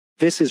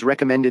This is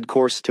recommended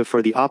course to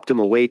for the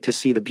optimal way to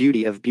see the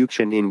beauty of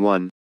Bukchon in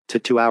 1 to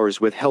 2 hours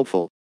with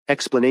helpful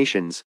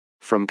explanations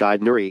from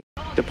Guide Nuri.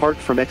 Depart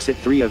from exit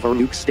 3 of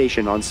Hanok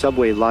Station on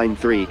subway line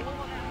 3.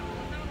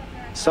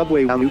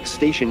 Subway Hanok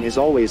Station is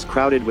always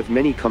crowded with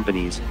many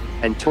companies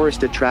and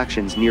tourist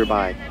attractions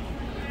nearby.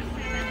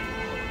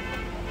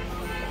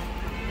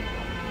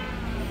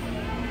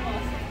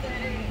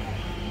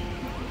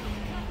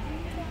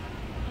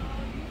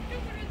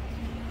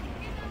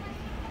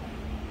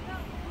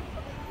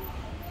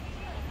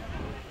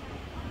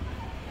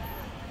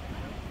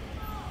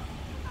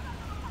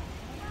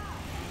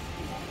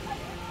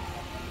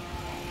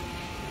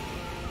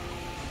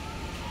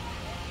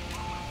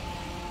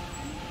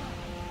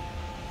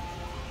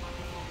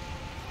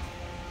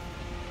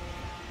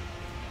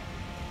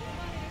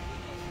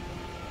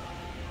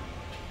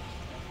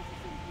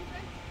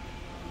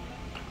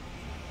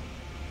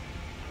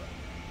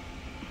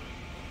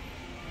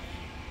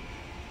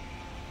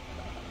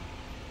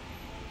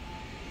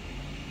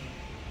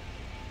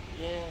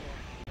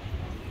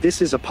 This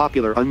is a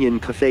popular onion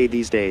cafe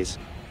these days.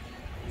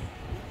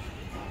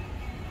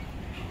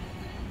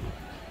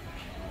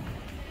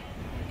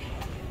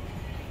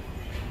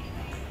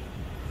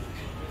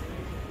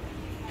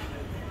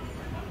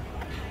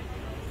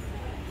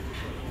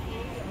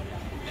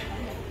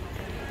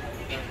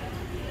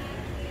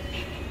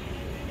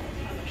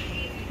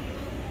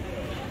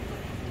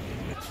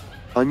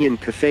 Onion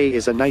Cafe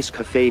is a nice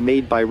cafe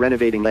made by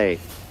renovating a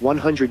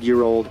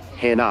 100-year-old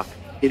Hanok.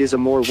 It is a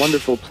more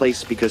wonderful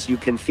place because you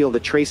can feel the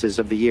traces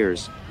of the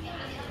years.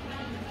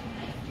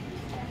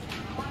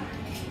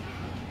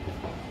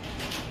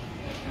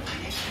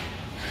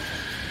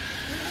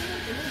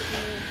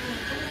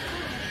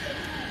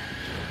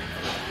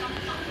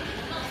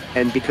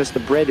 And because the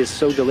bread is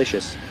so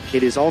delicious,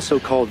 it is also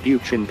called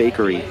Bukchon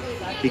Bakery.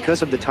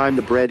 Because of the time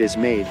the bread is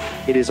made,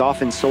 it is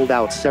often sold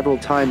out several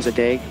times a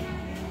day.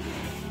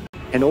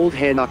 An old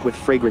Hanok with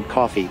fragrant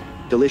coffee,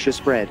 delicious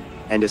bread,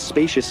 and a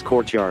spacious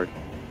courtyard.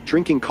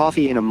 Drinking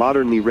coffee in a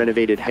modernly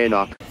renovated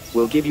Hanok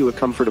will give you a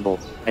comfortable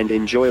and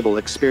enjoyable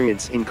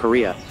experience in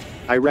Korea.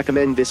 I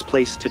recommend this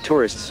place to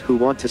tourists who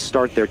want to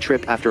start their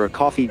trip after a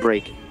coffee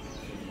break.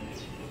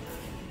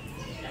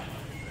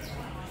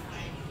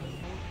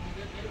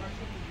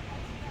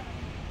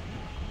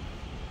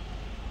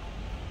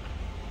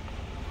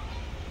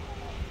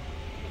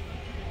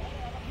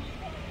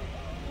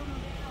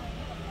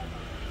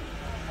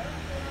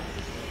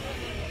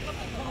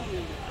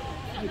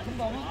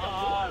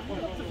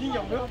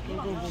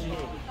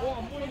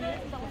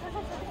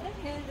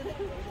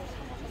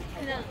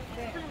 그냥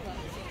하는 거야.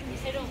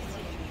 재료 없이.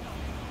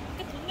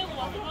 그러니까 돈 내고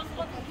와서 하는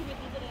건 다 기분이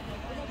들더래.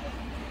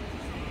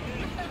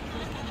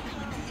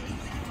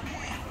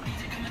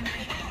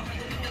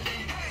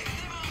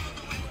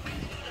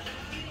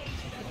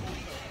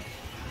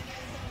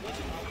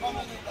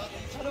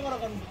 촬영하러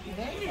가는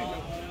느낌이네?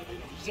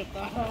 미쳤다.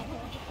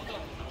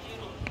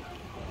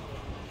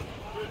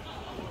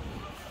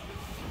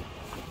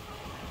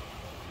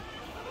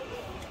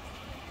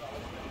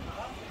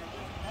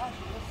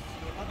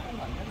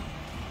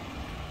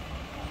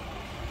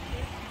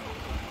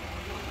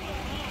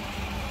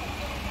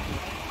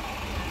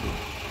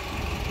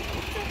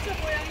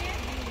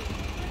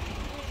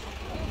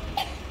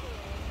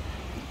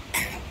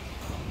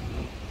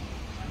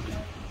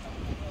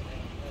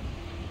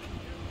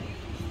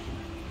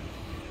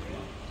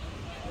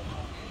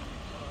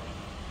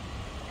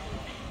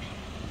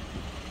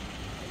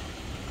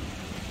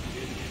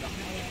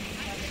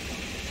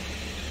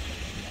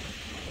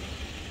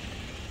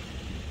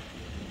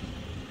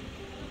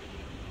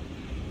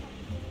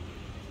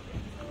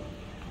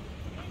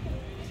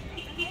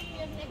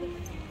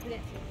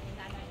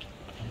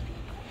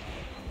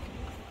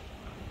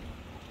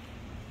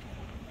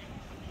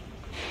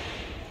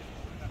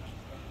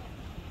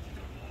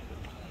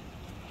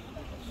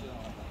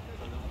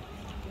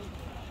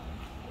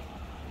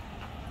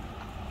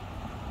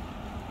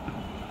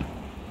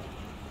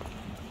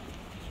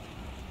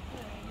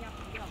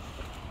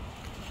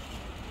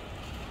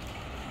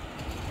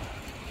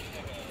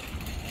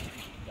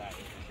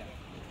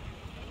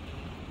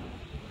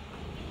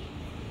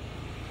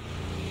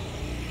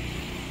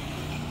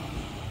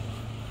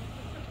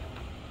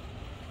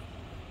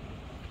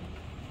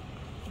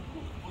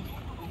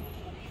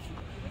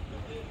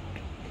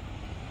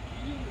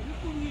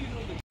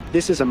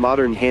 This is a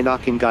modern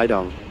Hanok in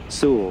Gaidong,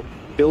 Seoul,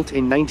 built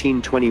in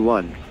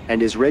 1921,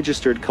 and is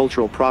registered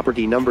cultural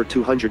property number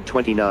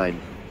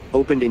 229.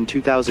 Opened in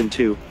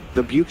 2002,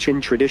 the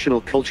Bukchon Traditional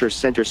Culture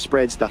Center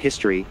spreads the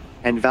history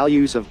and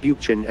values of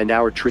Bukchon and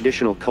our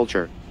traditional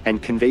culture,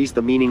 and conveys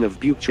the meaning of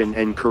Bukchon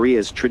and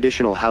Korea's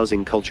traditional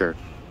housing culture.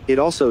 It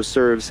also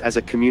serves as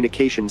a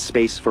communication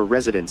space for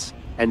residents,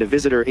 and a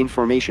visitor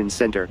information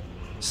center.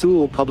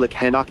 Seoul Public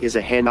Hanok is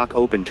a Hanok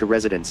open to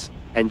residents,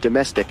 and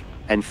domestic,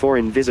 and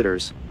foreign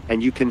visitors,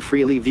 and you can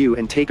freely view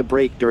and take a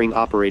break during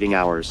operating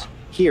hours.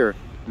 Here,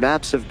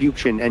 maps of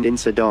Bukchon and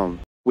Insadong,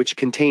 which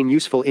contain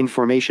useful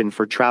information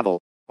for travel,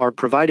 are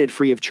provided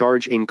free of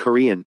charge in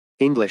Korean,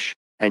 English,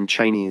 and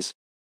Chinese.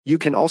 You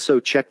can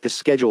also check the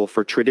schedule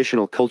for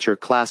traditional culture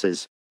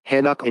classes,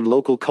 Hanok and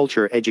local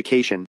culture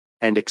education,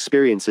 and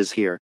experiences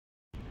here.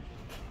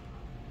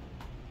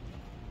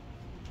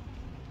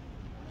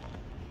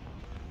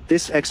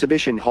 This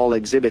exhibition hall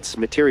exhibits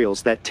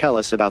materials that tell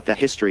us about the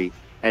history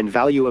and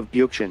value of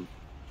Bukchon.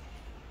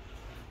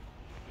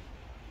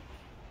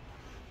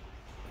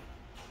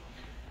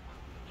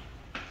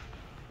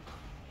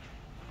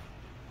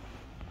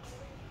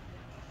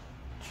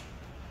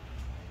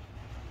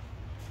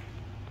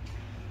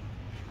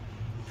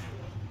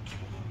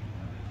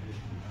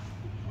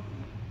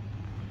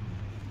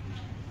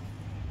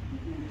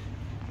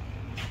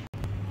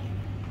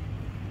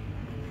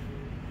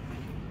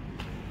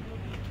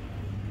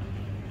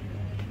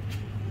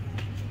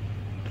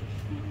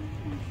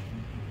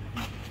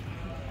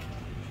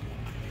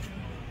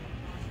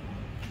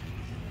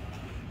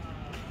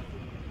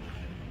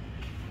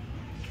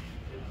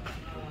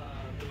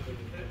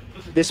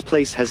 This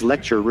place has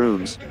lecture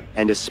rooms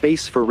and a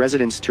space for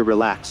residents to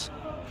relax.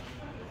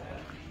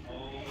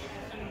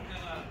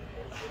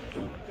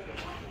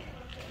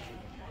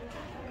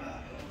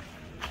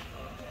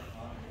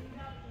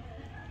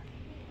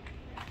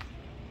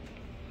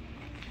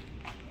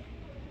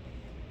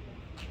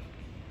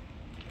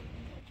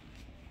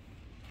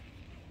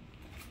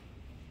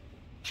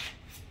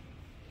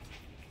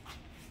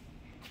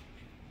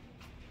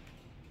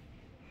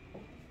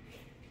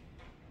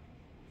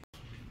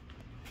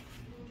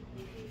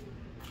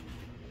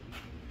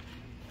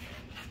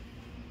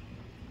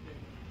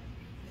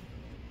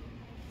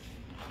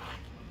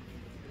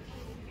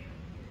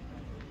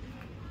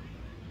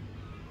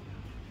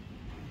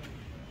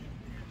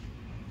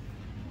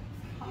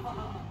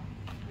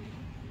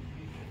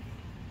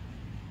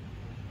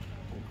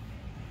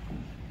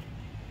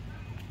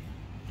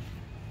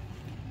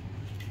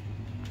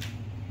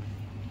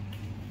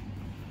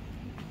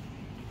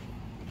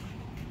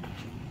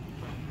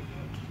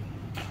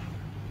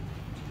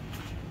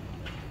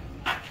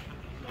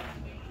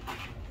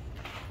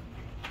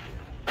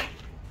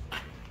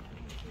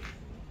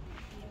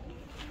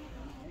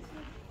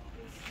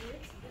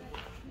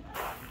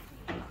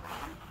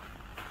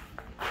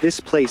 This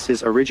place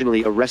is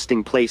originally a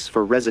resting place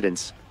for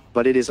residents,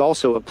 but it is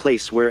also a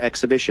place where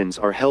exhibitions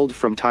are held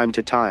from time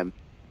to time.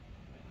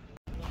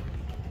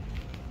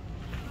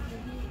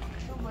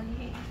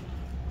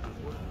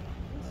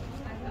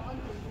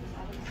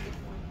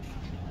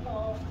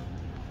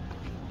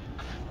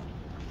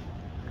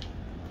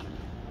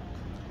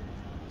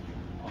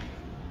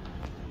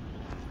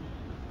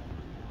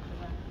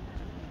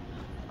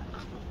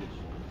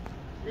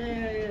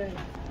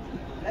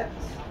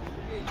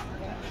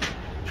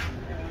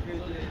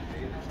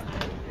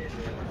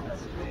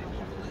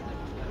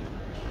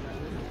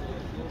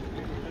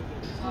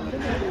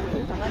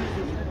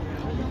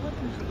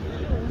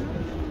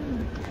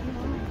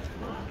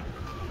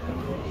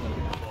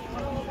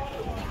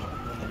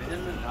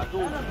 왜냐면 나도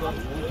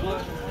모두와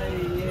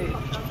사이에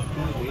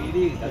그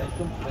내일이 나는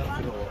좀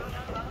부담스러워.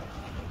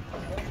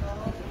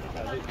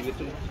 나도 그게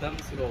좀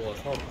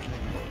부담스러워서.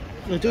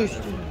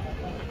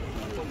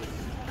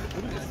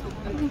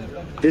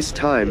 This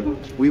time,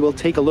 we will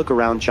take a look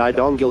around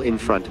Jaidonggil in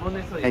front,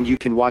 and you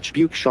can watch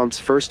Bukchon's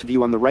first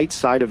view on the right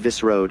side of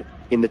this road,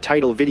 in the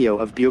title video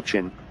of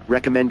Bukchon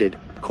Recommended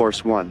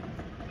Course 1.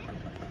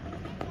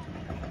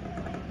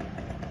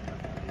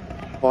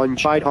 On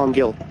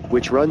Jaidonggil,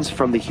 which runs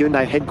from the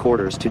Hyundai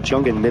headquarters to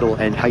Jungan Middle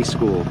and High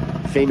School,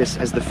 famous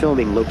as the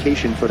filming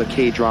location for the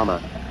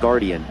K-drama,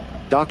 Guardian,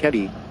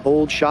 Dokkaebi,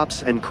 old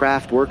shops and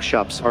craft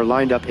workshops are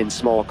lined up in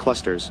small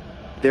clusters.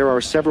 There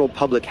are several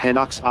public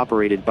hanoks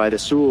operated by the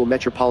Seoul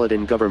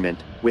metropolitan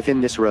government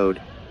within this road,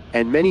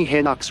 and many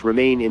hanoks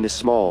remain in the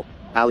small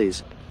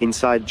alleys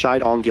inside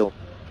Jaidonggil.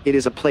 It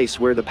is a place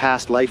where the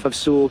past life of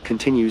Seoul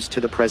continues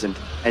to the present,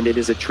 and it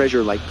is a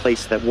treasure-like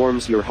place that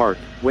warms your heart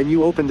when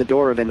you open the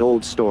door of an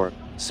old store,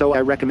 so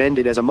I recommend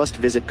it as a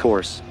must-visit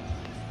course.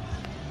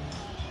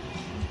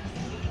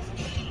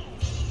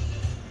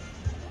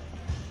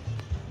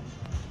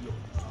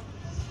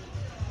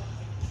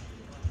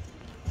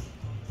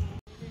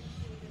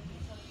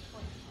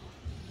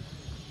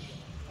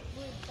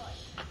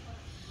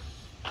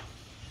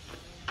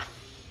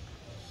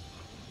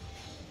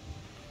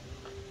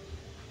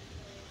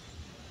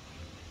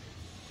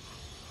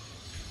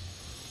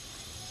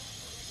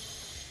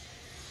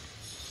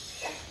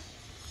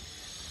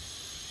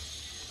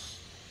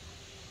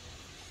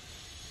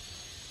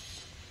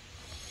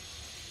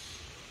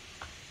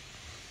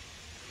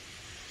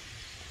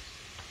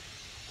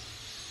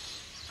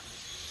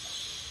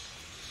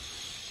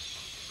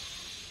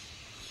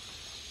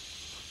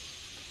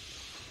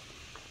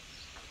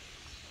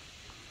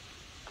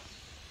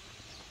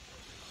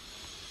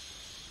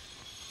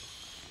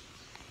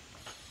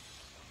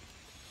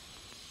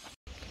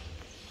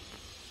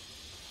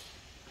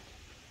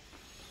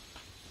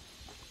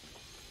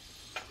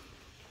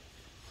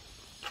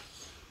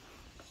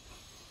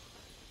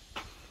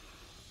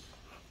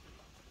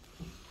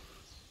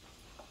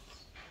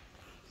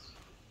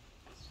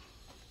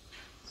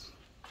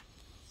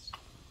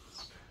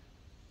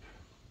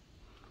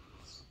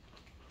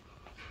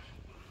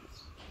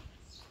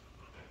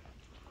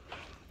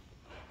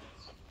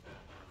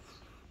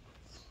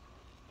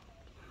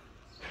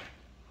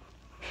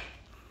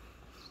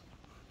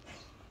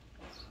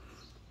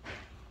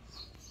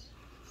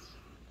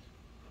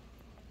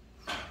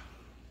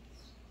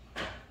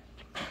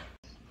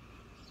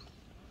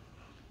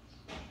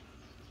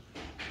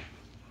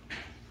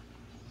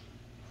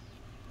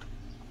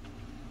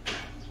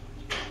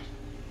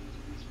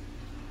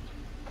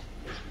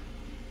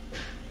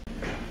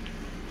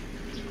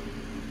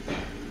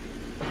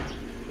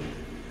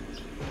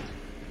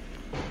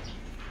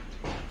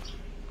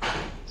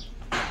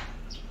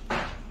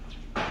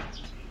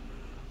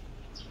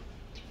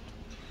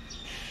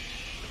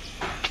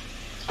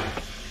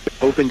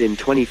 Opened in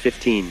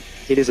 2015,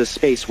 it is a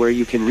space where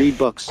you can read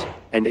books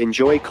and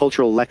enjoy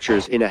cultural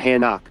lectures in a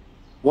hanok.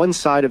 One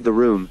side of the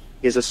room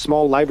is a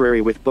small library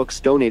with books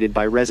donated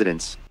by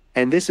residents,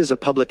 and this is a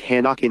public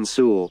hanok in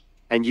Seoul,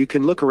 and you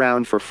can look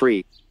around for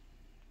free.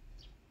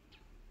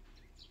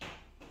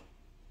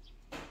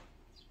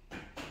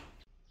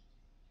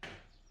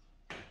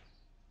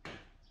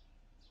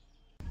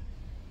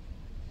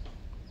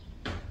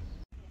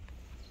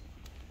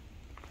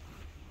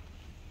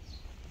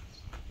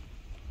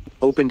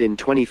 Opened in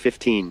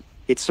 2015,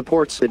 it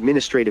supports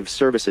administrative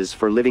services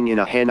for living in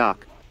a hanok.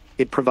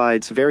 It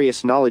provides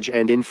various knowledge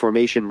and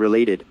information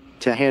related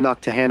to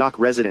hanok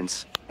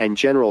residents and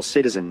general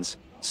citizens,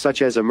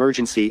 such as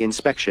emergency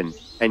inspection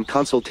and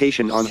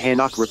consultation on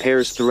hanok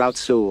repairs throughout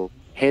Seoul,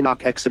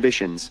 hanok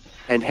exhibitions,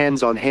 and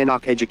hands-on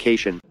hanok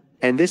education.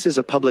 And this is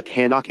a public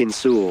hanok in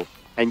Seoul,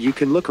 and you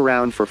can look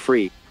around for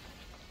free.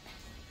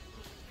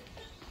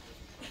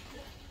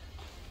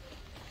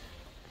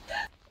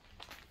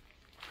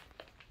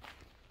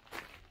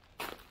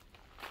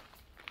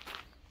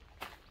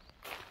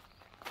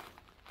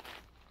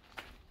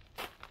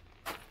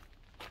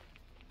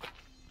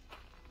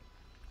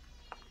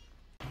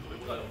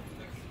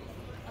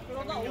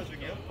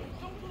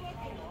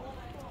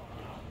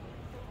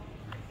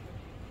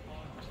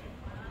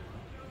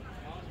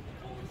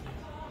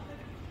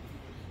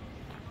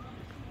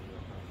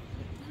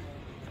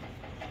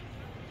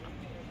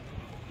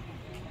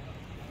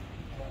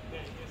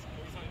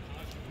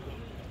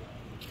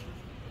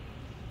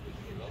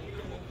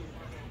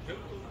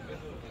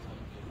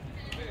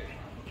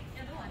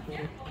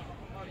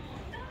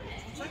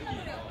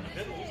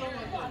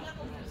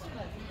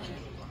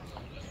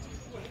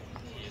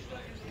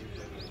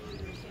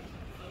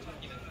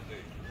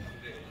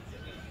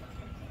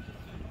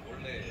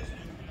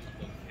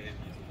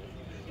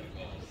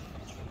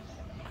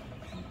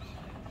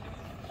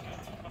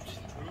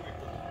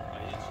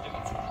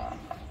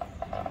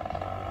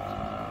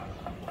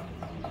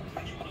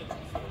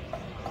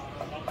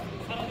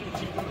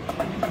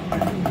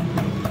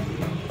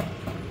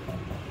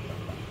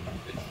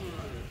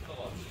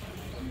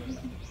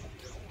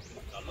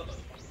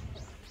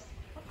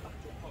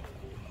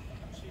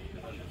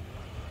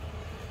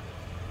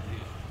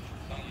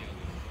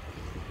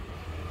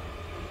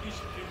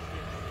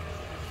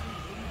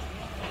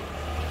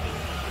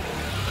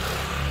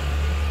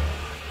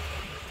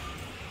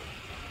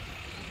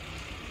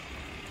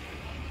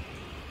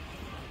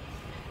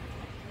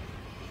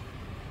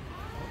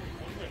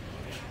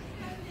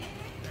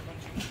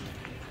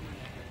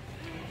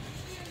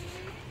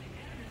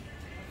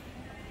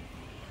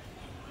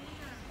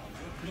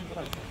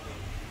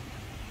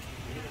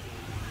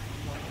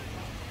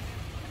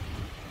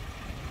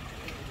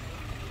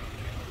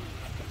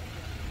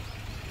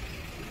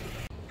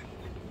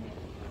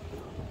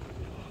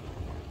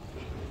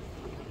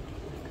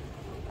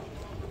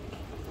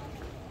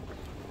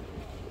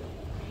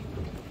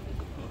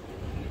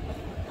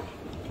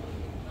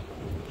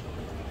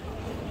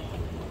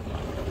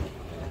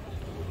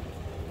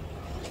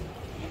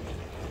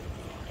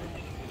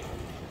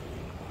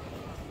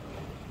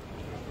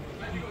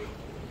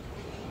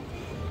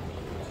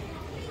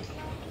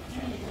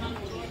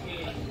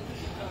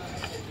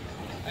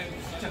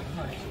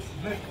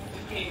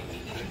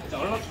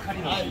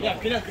 야,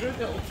 그냥 그럴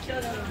때 어떻게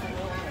하냐는 거.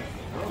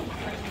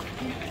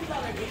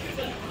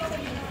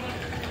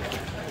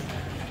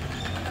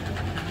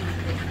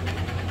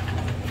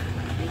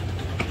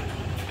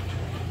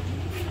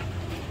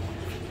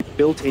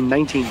 Built in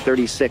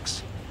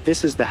 1936,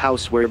 this is the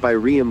house where by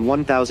Ream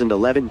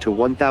 1011 to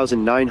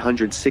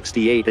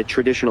 1968 a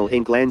traditional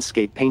ink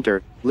landscape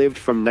painter lived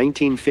from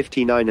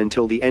 1959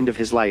 until the end of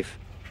his life.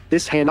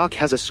 This hanok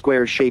has a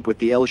square shape with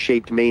the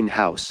L-shaped main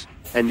house,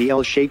 and the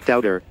L-shaped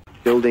outer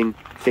building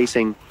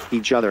facing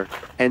each other.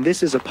 And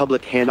this is a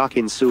public hanok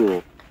in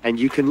Seoul, and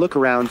you can look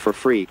around for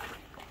free.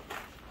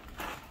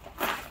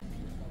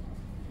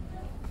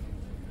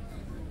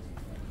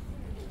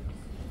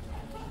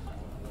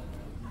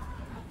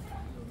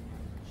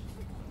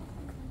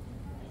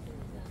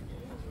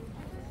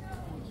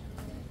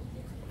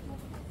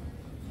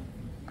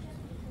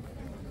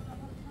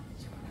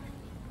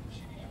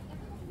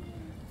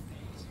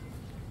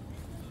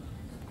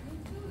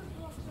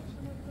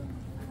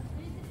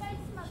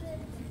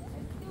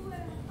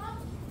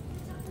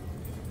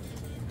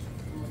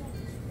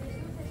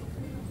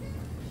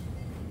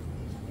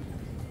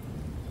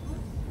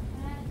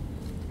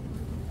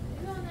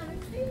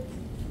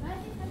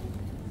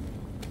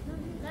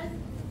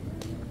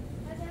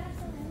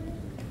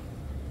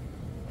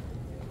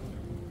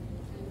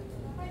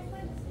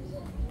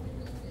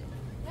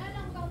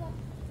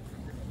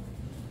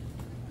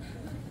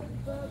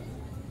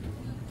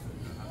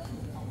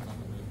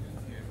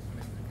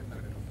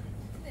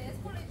 근데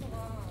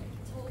에스컬레이터가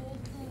저도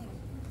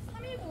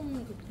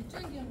 310 그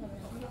북전 기억 가면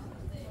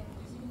생겼는데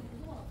지금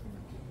그거 같은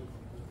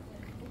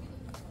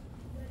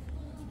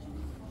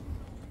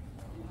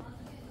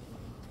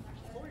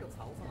서울역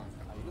 4호선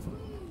아, 이거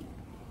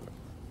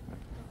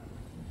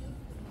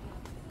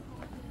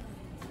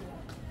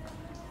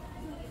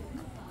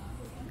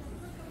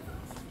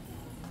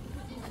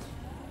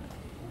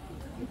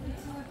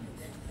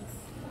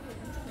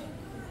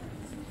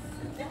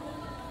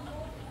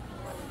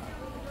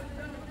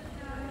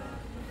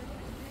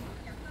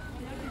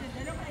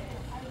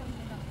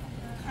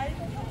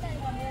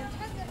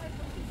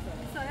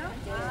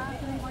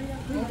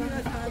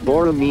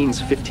Bora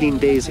means 15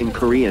 days in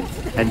Korean,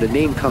 and the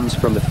name comes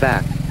from the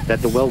fact that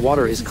the well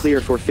water is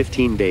clear for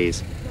 15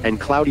 days,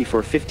 and cloudy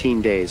for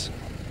 15 days.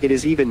 It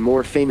is even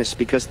more famous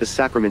because the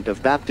sacrament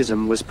of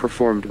baptism was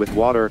performed with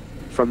water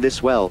from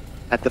this well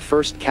at the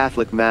first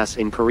Catholic Mass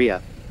in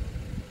Korea.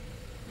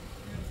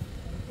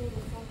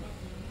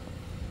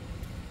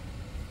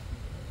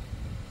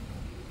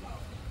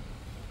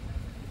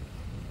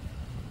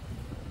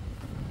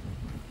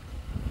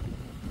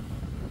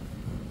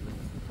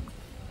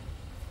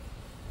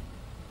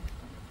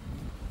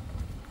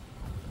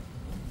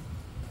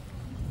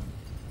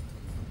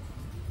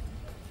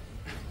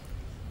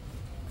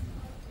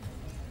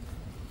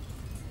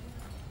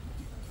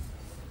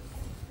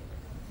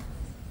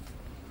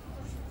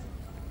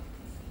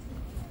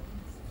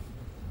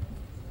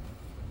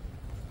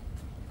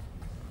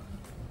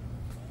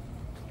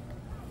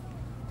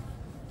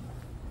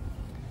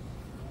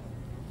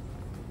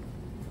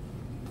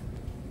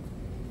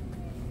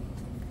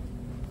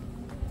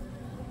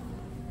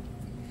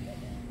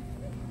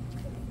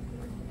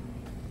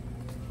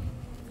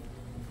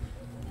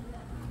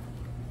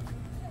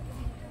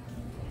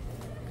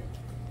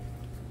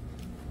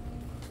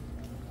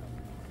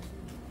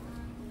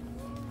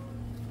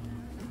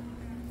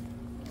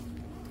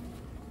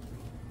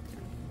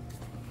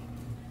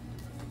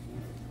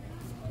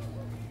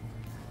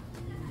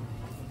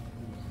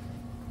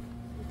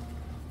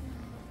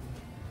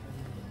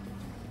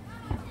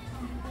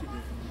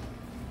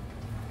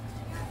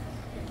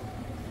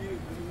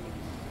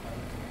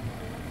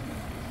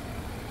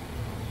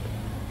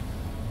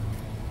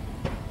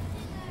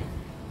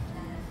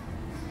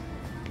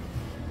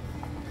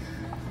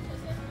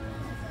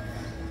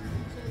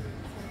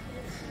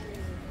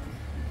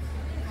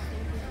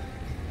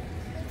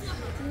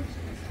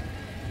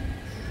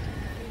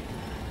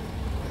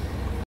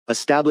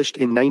 Established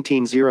in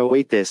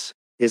 1908, this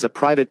is a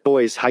private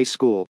boys' high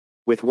school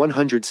with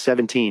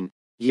 117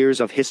 years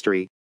of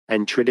history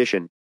and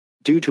tradition.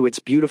 Due to its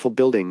beautiful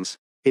buildings,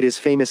 it is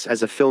famous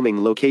as a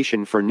filming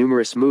location for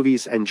numerous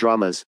movies and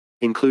dramas,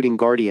 including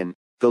Guardian,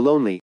 The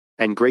Lonely,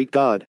 and Great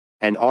God,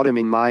 and Autumn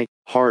in My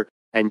Heart,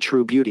 and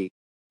True Beauty.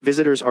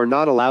 Visitors are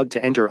not allowed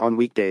to enter on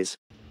weekdays.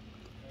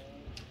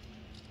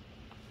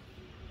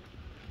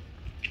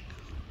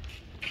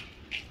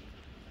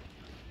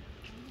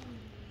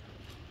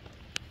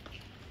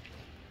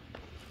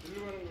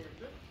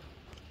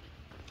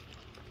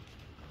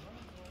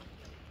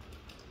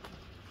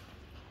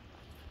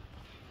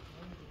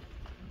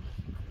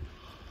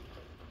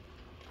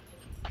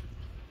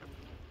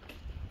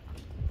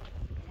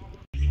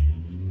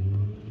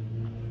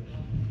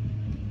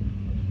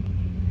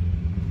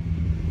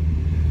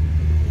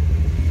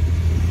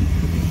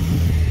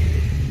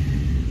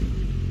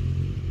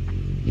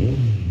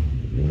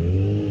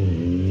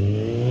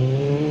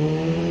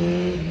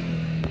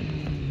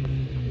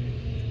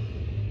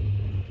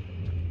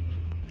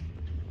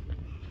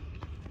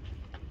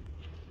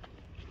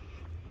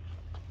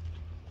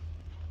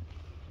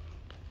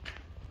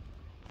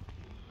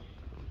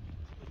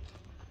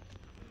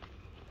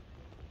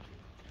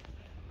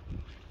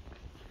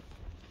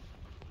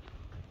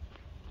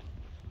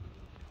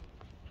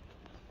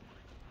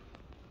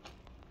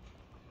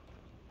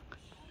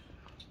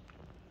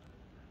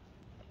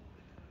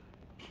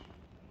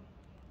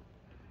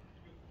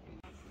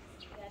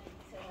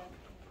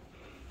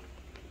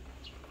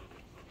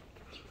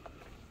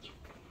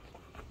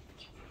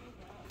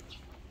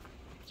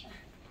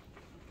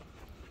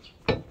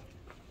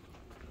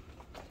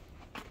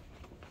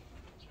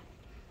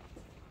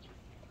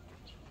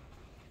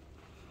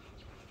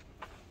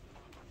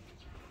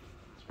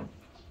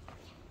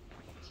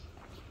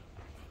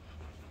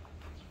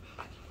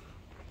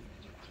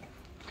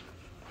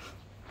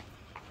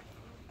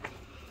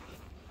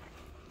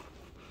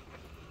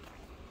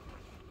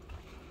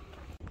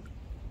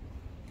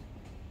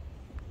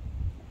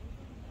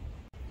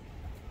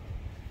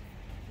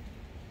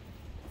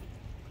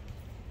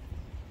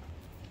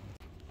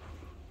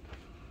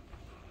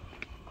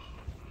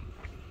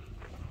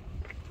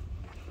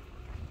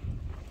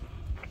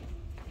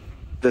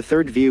 The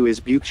third view is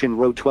Bukchon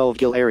Road 12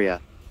 Gil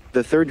area.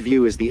 The third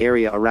view is the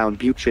area around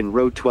Bukchon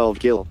Road 12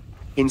 Gil.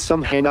 In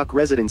some Hanok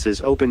residences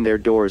open their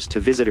doors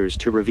to visitors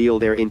to reveal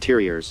their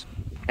interiors.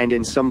 And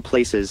in some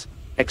places,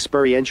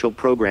 experiential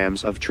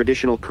programs of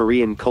traditional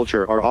Korean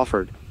culture are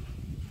offered.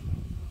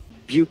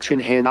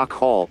 Bukchon Hanok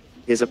Hall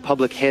is a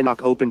public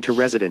Hanok open to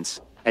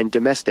residents, and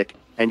domestic,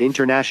 and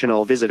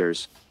international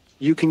visitors.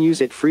 You can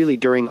use it freely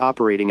during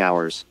operating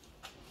hours.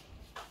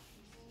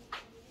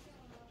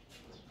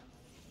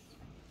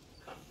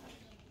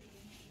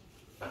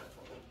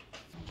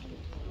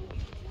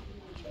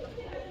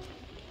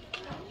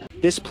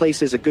 This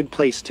place is a good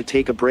place to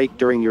take a break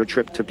during your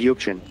trip to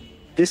Bukchon.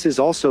 This is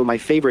also my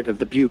favorite of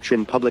the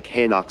Bukchon public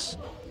Hanoks.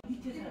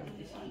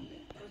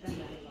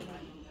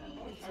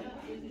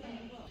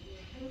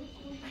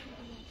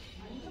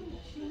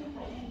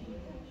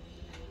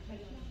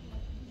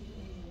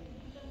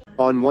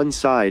 On one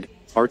side,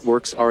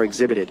 artworks are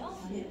exhibited.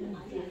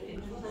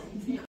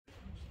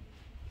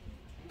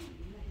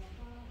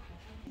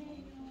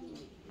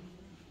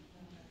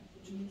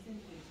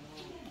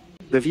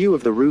 The view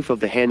of the roof of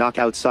the hanok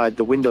outside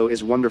the window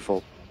is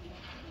wonderful.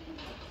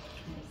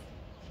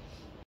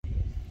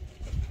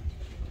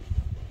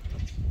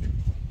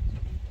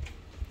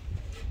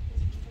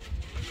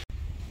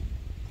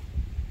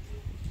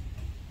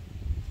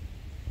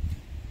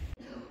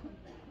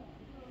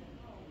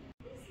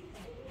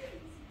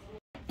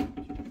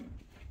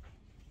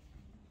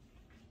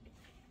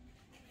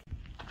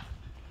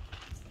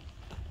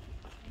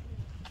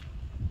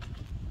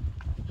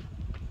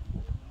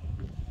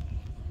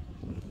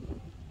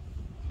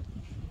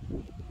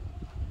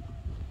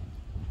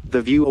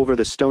 The view over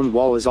the stone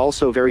wall is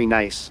also very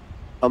nice.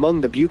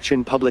 Among the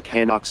Bukchon public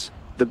hanoks,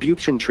 the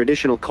Bukchon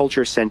Traditional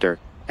Culture Center,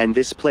 and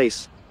this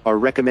place, are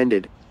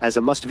recommended as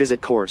a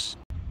must-visit course.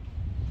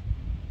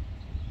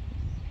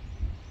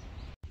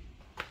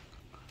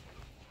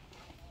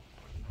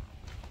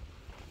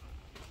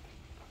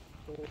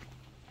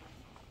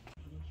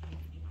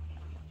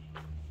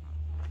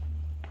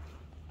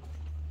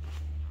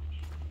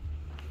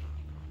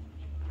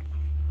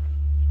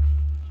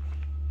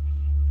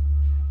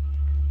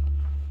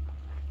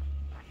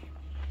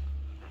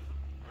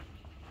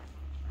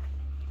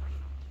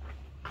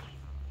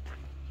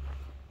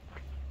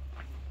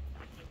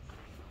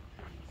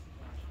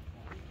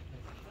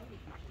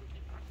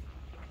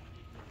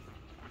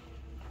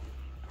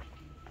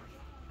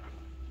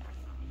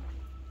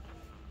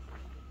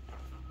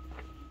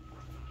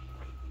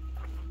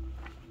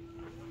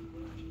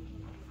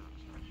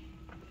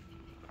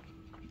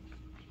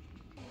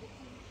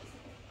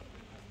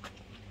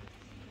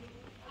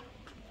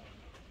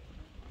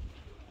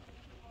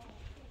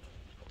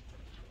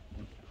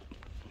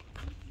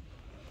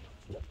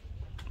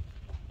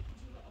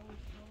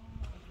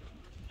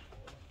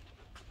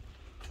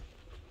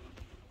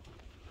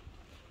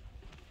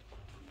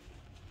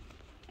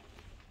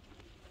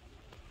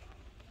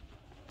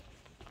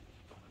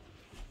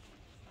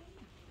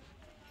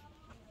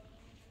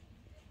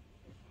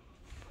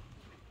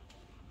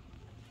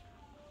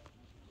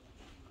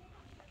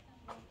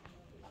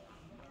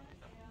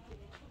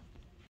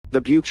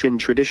 The Bukchon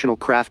Traditional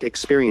Craft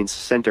Experience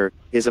Center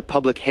is a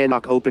public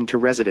hanok open to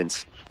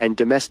residents, and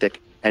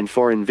domestic, and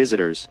foreign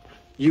visitors.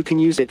 You can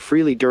use it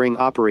freely during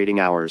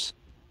operating hours.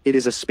 It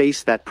is a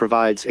space that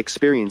provides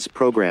experience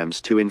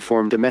programs to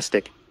inform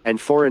domestic and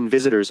foreign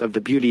visitors of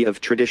the beauty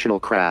of traditional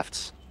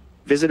crafts.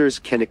 Visitors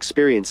can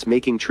experience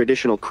making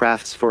traditional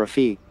crafts for a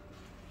fee.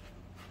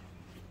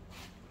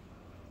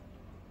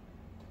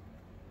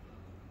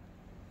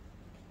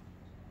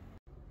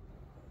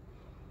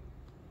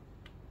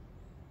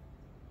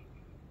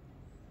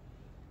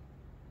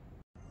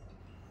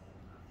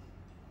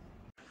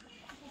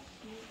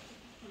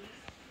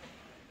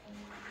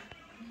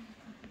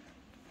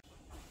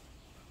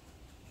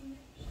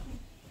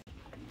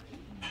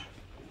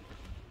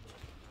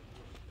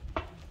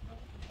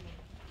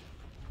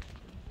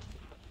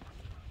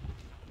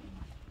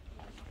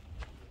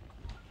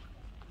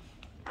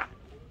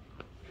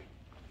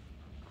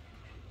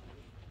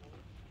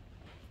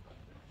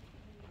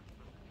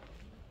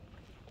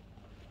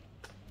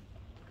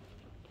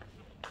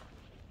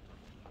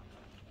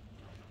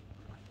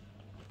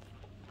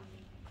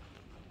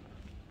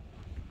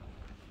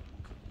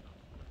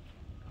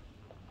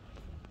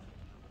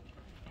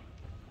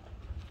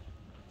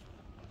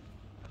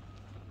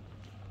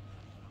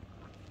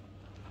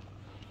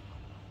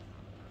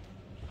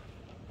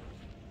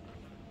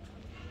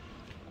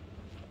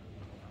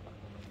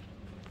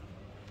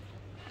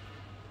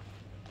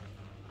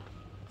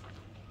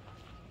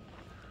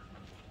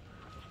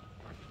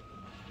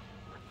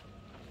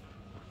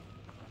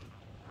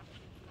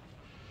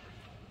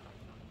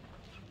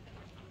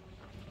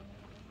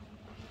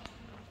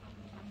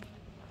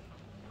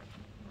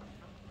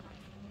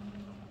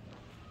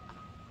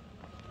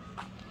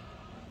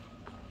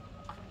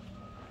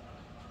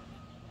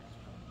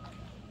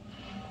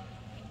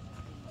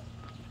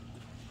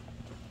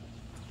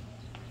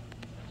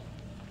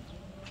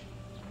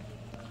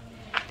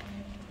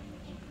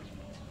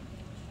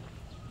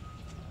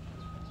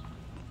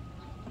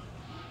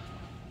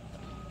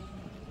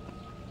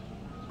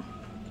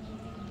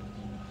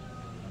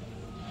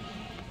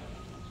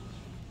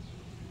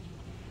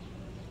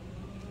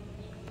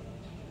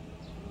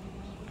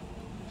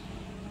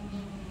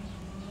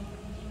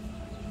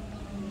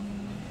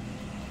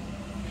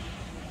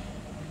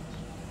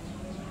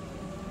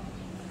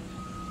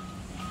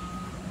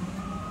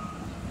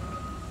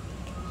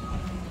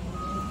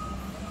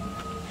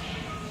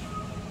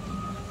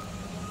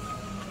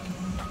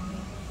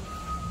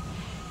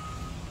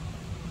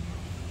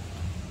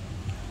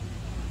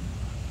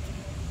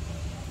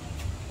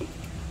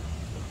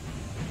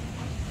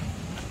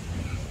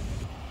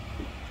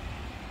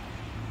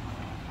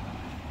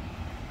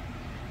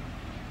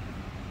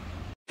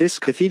 This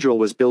cathedral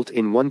was built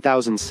in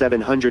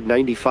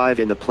 1795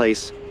 in the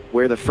place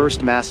where the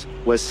first Mass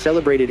was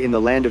celebrated in the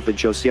land of the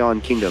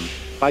Joseon Kingdom,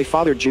 by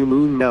Father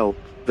Jumun No,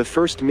 the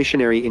first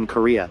missionary in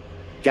Korea.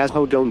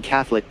 Gazho-dong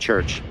Catholic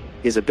Church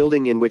is a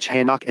building in which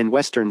Hanok and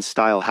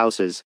Western-style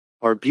houses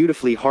are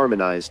beautifully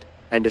harmonized,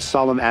 and a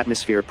solemn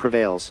atmosphere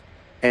prevails.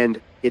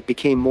 and it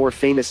became more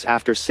famous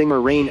after singer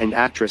Rain and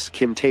actress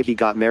Kim Tae-hee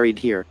got married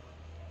here.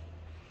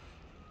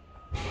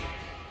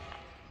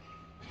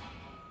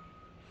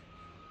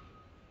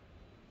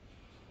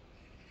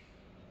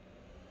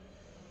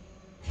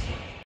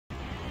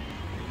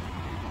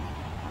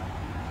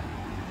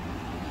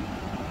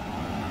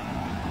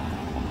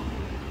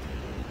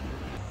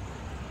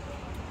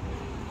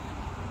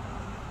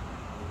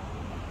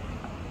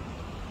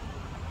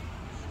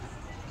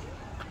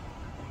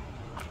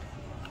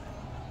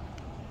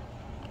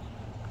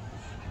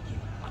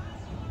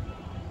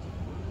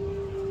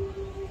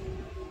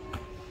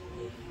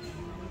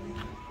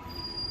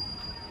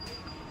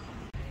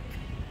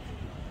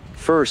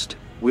 First,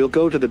 we'll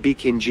go to the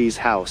Bukcheon's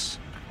house,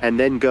 and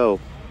then go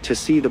to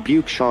see the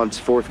Bukcheon's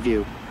fourth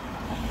view.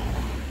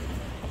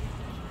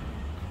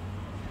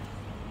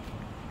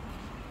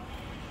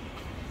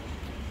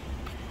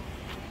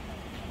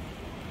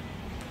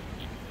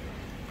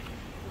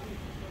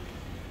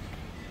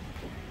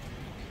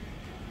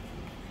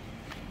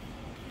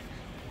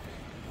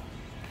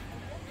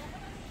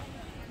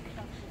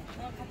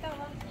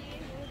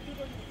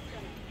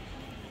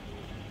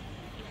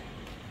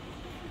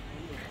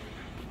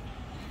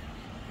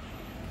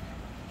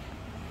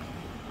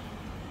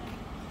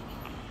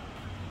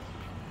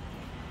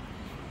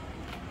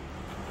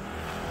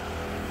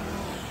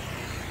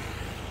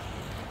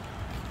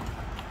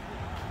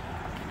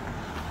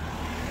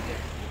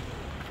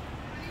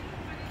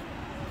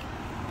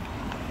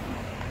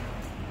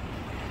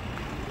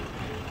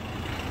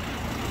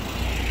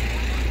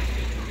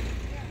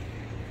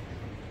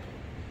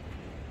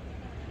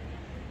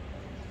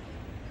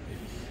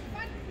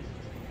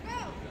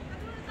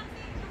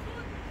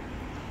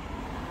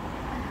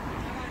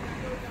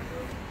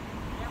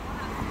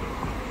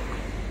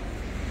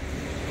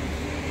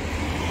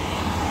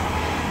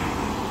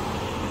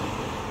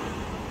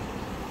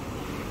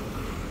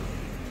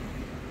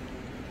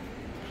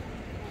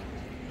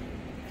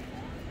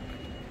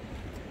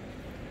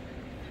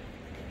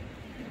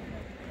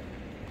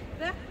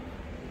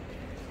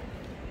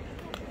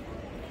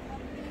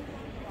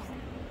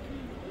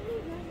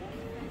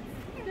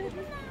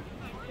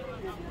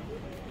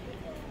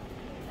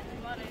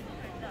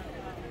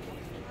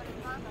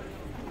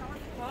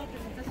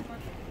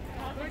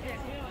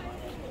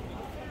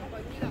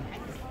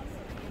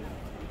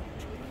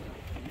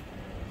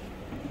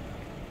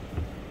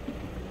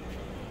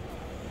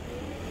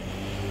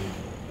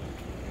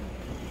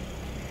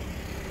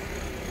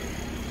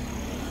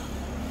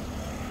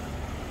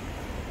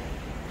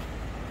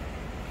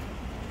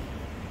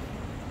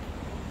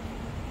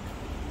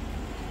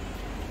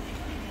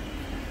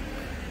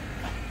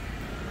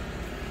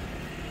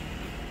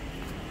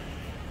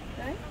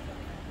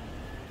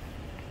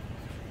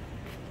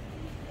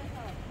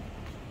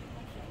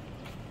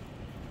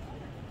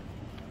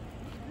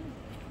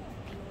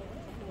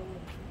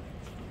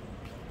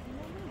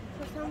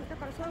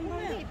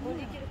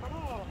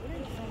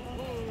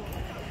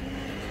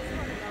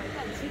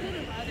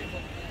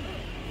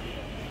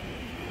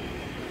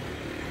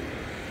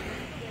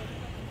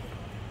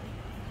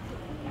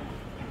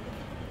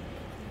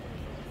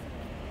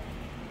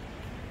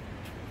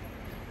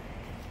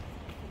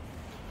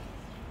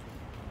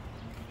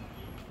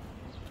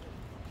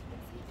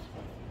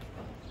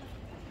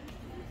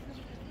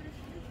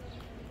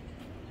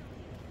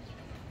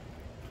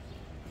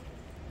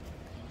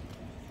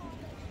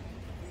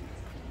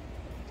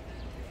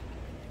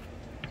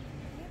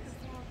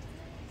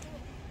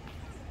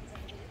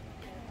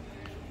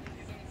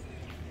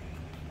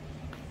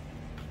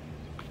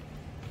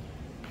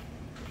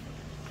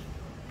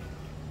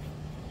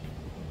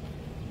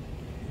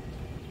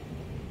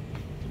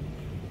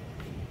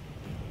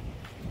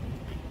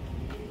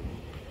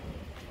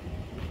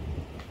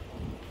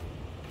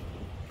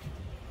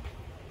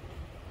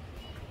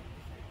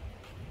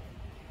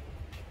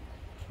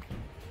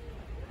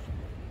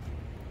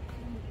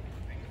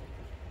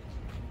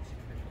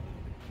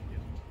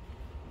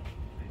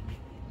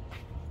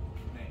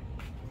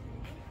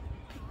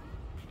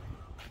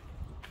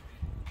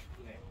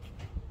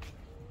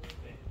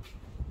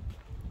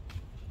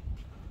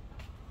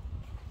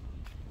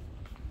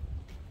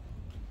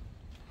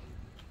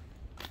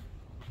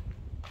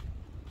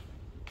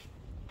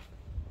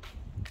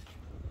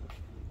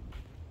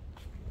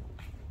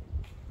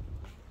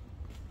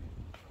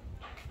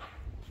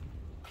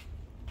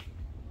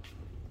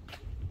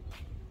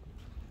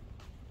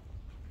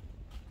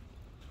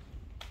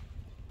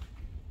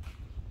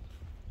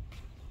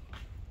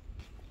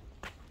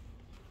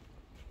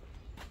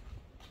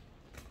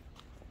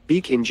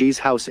 Bukcheon's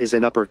house is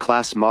an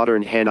upper-class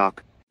modern hanok,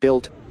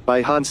 built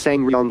by Han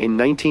Sang-ryong in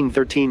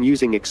 1913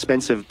 using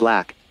expensive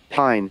black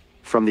pine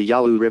from the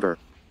Yalu River.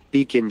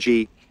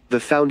 Bukcheon, the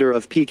founder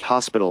of Peak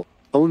Hospital,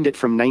 owned it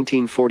from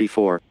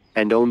 1944,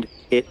 and owned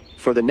it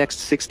for the next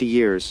 60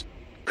 years.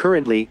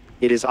 Currently,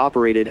 it is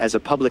operated as a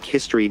public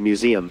history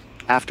museum,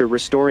 after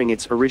restoring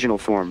its original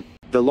form.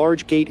 The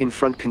large gate in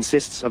front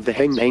consists of the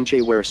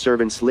Hengmangche where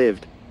servants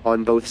lived,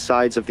 on both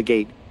sides of the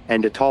gate,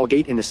 and a tall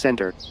gate in the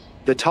center.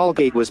 The tall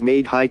gate was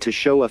made high to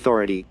show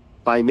authority,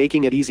 by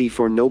making it easy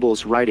for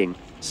nobles riding,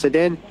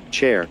 sedan,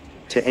 chair,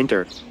 to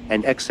enter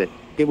and exit.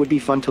 It would be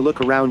fun to look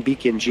around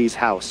Bukcheon's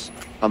house,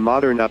 a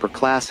modern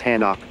upper-class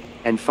hanok,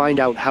 and find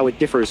out how it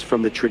differs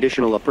from the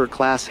traditional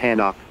upper-class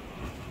hanok.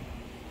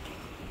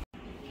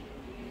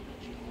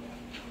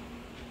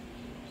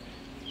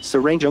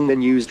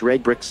 Sarangjungnan used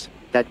red bricks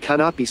that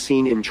cannot be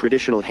seen in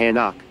traditional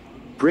hanok.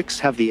 Bricks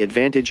have the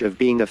advantage of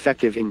being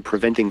effective in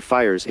preventing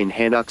fires in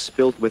hanoks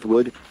built with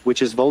wood,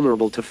 which is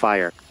vulnerable to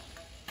fire.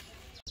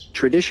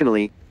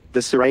 Traditionally,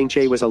 the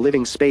sarangche was a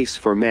living space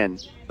for men,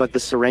 but the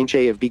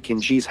sarangche of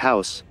Bukcheon's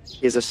house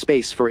is a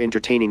space for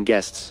entertaining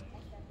guests.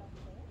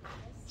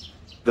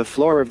 The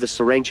floor of the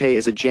sarangche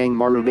is a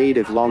jangmaru made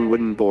of long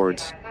wooden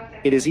boards.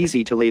 It is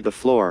easy to lay the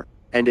floor,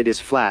 and it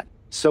is flat,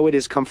 so it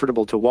is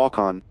comfortable to walk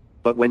on,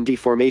 but when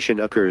deformation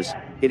occurs,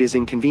 it is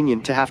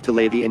inconvenient to have to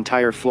lay the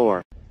entire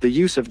floor. The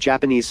use of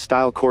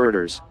Japanese-style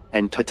corridors,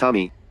 and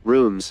tatami,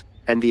 rooms,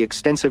 and the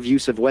extensive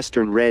use of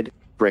Western red,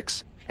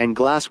 bricks, and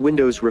glass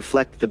windows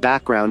reflect the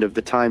background of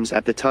the times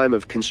at the time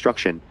of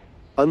construction.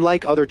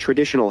 Unlike other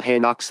traditional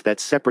hanoks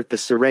that separate the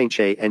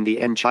sarangche and the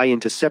enchai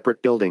into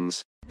separate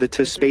buildings, the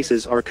two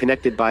spaces are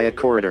connected by a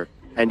corridor,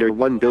 and are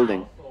one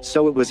building,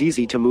 so it was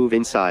easy to move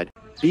inside.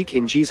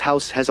 Bukcheon's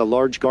house has a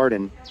large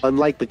garden,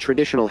 unlike the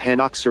traditional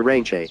hanok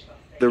sarangche.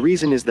 The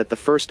reason is that the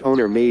first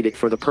owner made it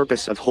for the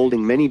purpose of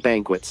holding many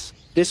banquets.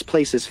 This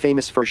place is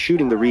famous for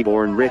shooting the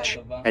reborn rich,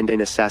 and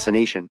an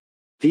assassination.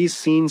 These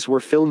scenes were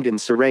filmed in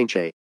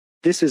sarangche.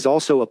 This is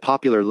also a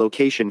popular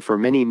location for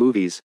many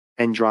movies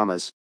and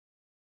dramas.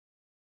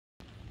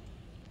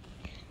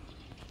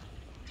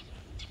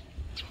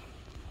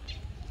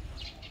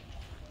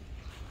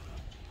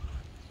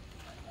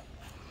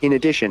 In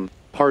addition,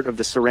 part of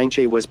the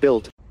sarangche was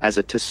built as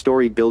a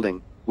two-story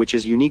building, which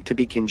is unique to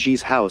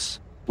Bukcheon's house,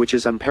 which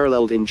is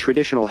unparalleled in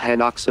traditional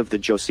hanoks of the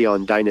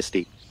Joseon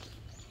dynasty.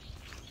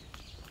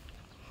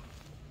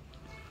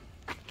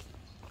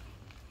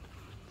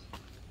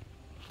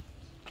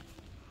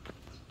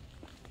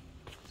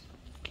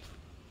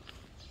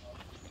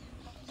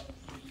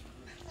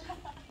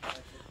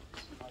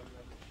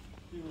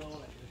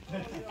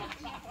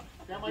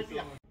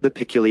 The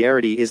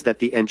peculiarity is that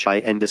the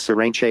enchai and the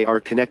sarangche are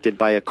connected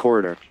by a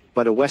corridor,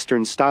 but a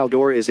Western-style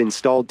door is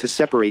installed to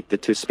separate the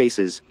two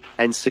spaces,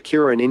 and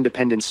secure an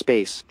independent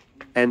space.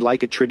 And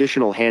like a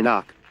traditional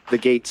hanok, the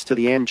gates to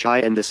the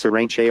enchai and the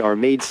sarangche are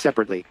made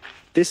separately.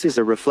 This is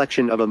a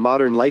reflection of a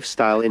modern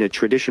lifestyle in a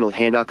traditional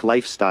hanok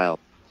lifestyle.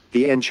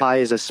 The enchai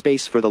is a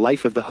space for the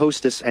life of the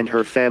hostess and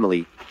her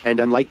family, and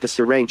unlike the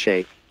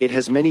sarangche, it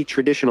has many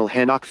traditional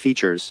hanok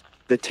features.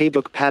 The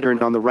taebuk pattern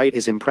on the right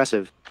is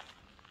impressive.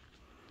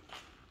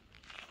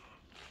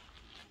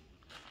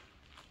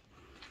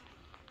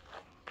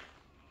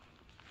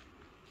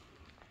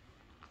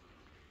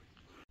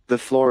 The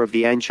floor of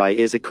the enchai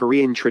is a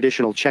Korean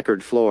traditional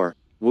checkered floor,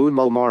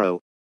 wunmulmaro,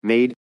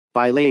 made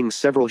by laying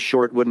several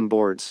short wooden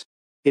boards.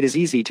 It is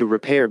easy to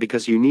repair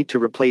because you need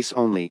to replace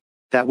only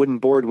that wooden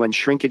board when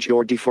shrinkage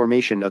or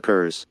deformation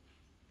occurs.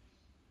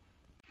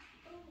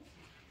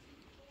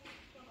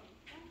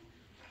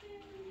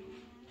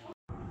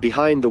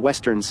 Behind the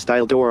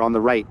Western-style door on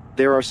the right,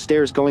 there are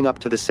stairs going up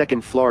to the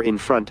second floor in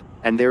front,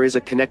 and there is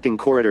a connecting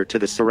corridor to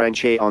the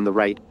sarangche on the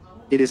right.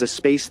 It is a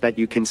space that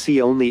you can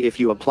see only if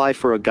you apply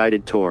for a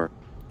guided tour.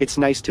 It's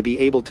nice to be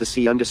able to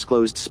see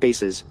undisclosed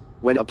spaces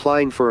when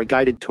applying for a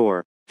guided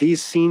tour.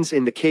 These scenes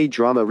in the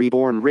K-drama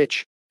Reborn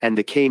Rich and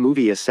the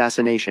K-movie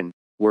Assassination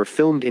were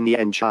filmed in the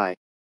enchai.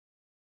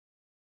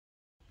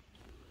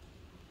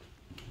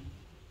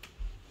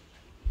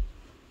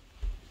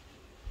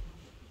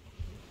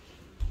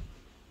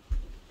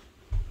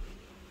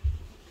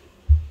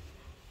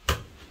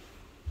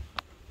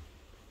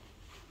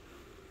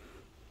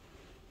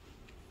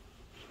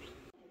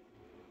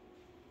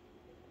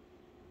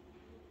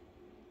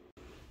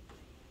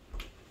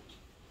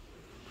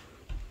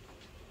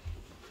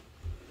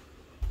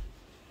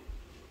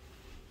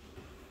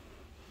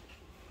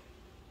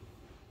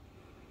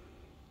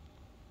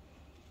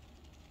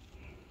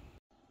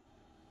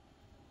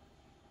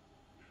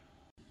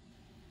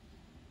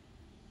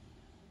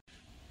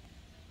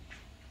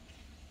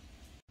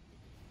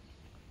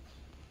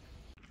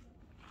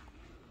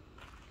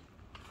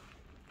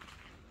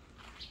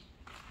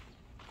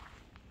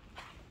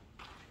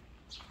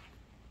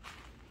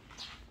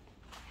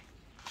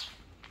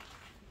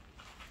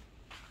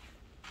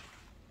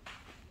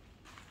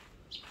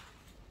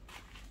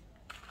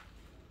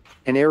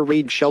 An air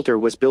raid shelter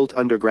was built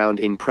underground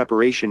in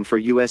preparation for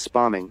US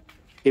bombing.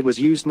 It was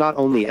used not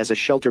only as a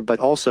shelter but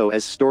also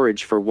as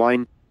storage for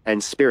wine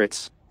and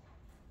spirits.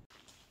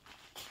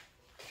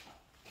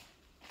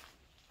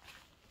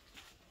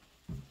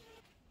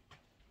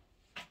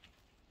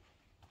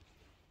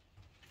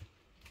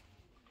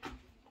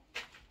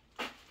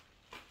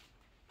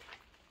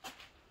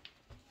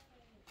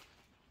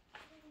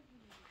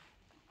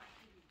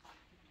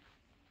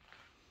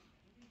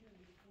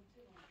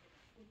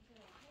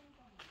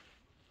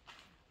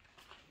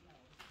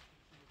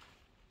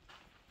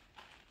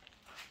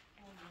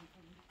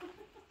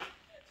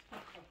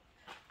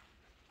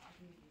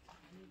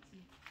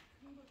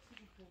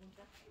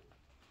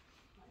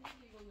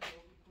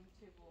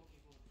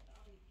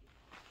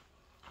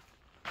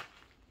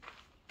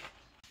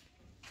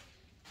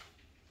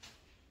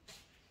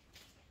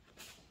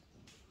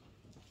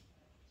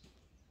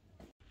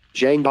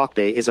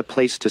 Jangbokdae is a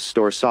place to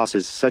store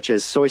sauces such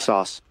as soy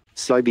sauce,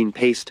 soybean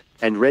paste,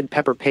 and red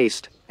pepper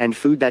paste, and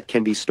food that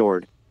can be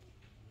stored.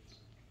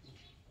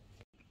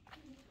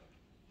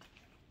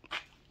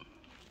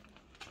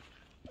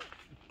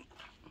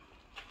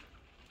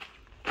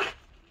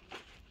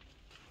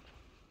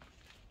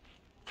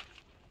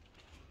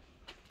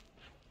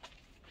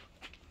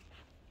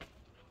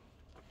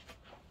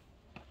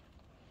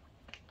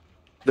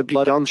 The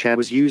Bukchon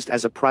was used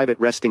as a private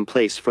resting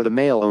place for the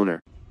male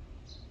owner.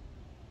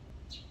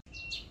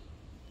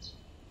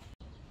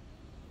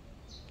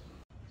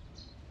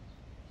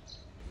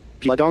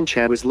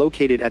 Bukchon was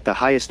located at the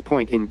highest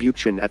point in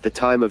Bukchon at the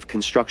time of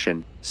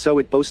construction, so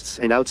it boasts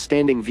an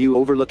outstanding view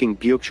overlooking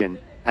Bukchon.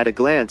 At a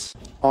glance,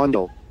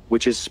 ondol,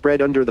 which is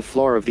spread under the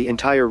floor of the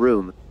entire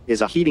room,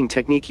 is a heating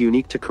technique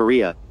unique to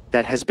Korea,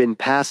 that has been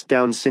passed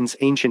down since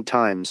ancient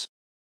times.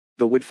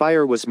 The wood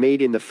fire was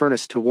made in the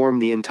furnace to warm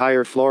the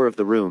entire floor of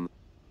the room.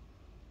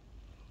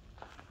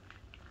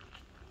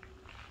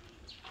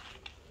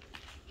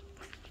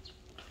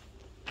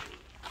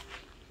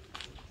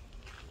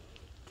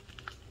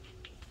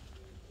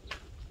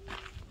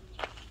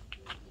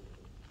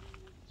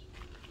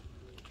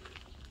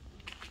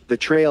 The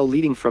trail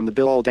leading from the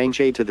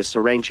Bildangche to the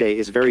Sarangche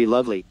is very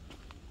lovely.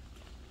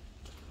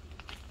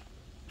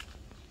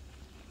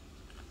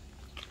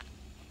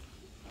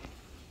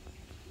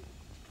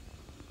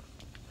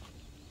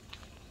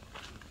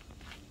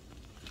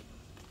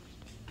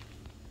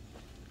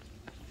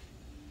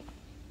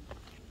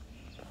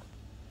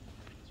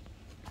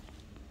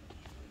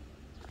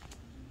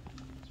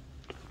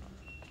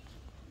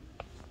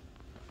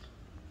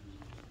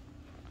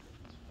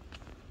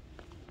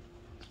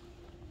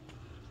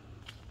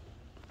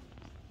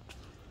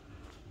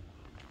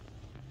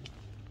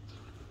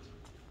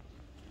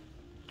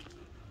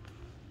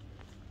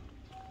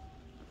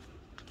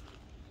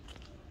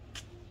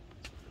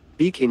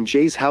 Bukchon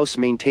Jae's house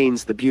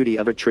maintains the beauty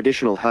of a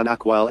traditional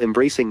Hanok while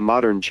embracing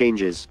modern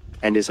changes,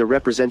 and is a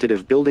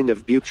representative building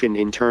of Bukchon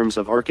in terms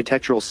of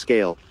architectural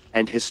scale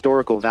and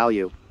historical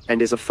value,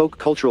 and is a folk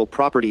cultural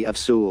property of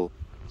Seoul.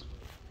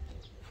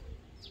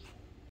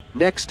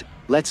 Next,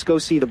 let's go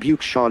see the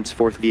Bukchon's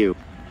fourth view.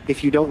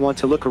 If you don't want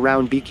to look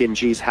around Bukchon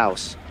Jae's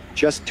house,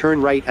 just turn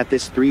right at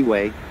this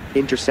three-way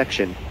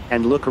intersection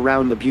and look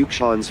around the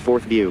Bukchon's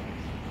fourth view.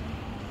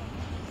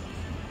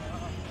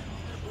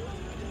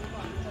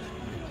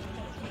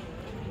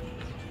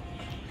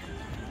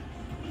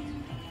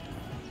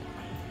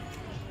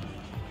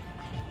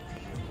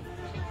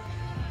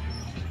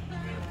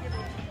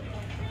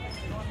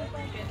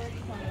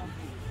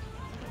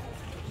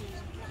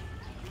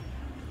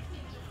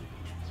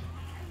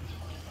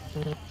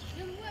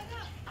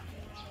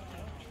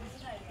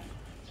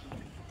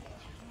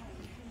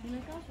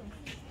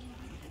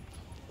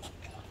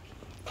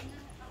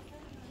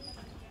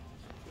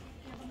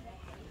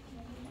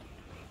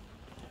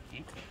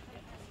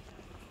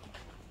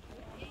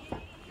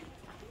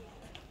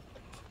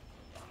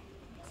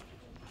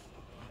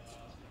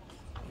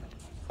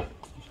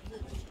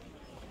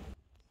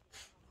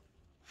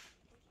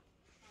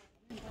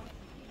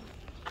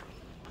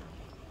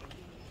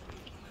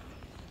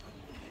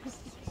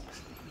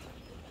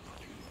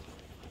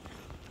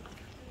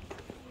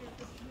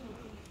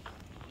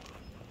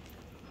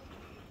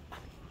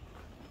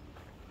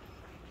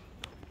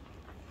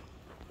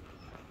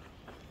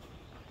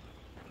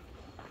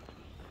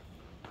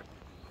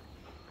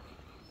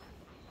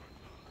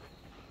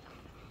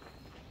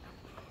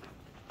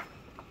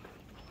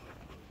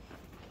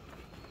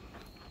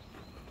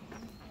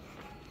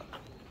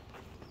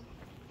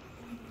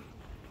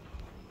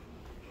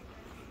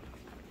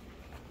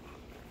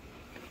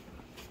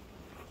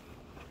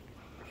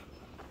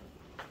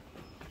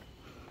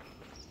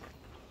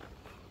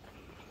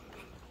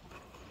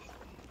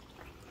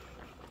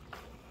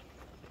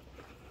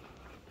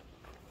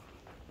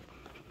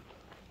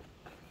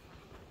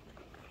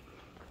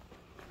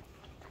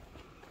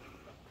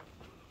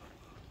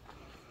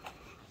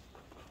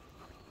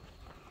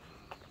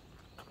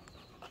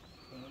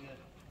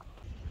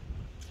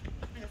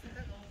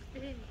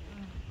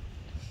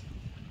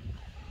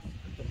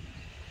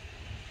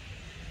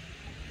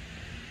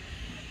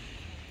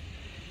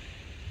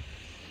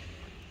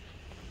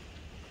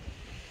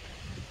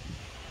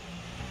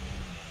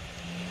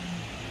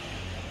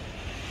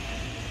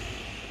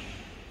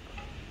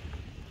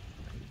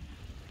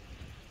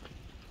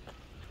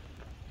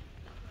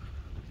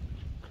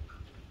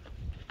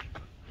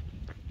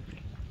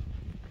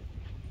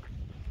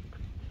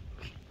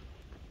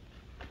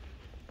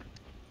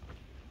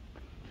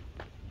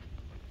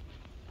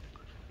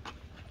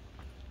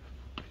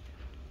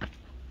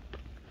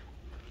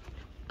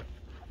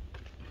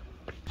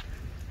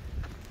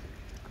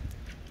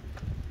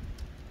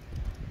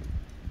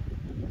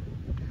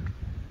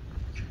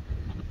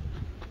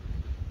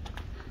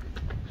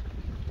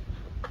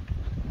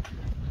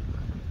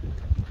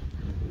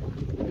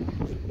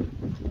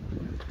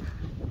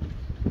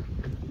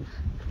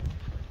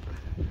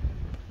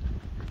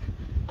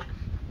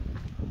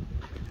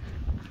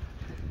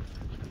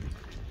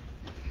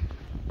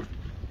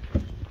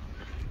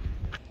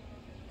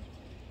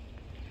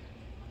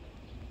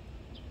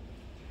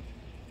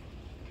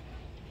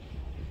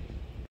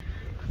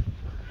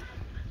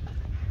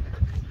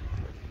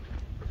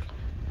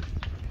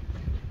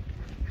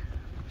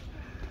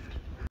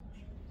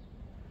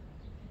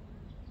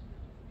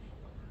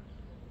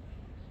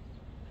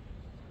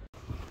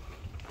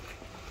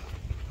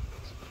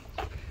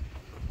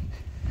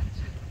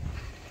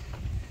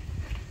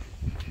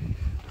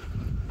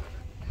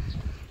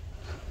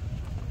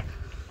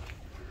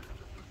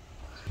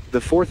 The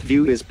fourth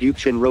view is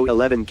Bukchon Row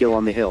 11 Gil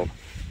on the hill.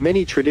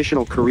 Many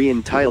traditional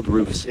Korean tiled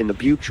roofs in the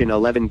Bukchon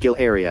 11 Gil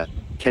area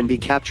can be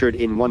captured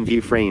in one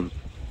view frame.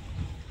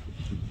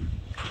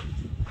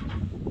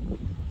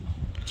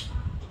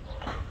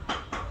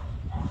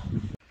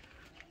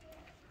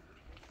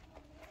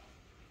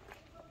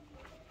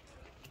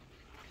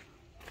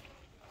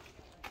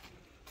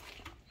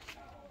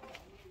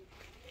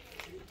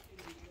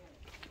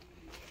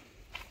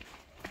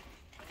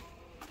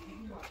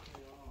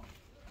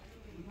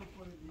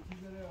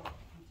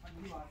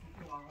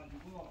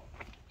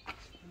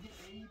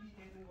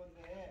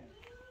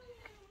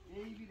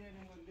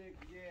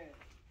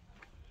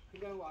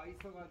 그냥 와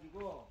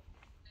있어가지고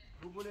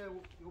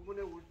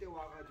요번에 올 때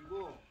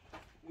와가지고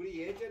우리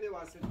예전에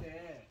왔을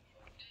때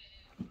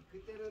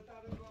그때는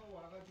다른 거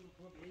와가지고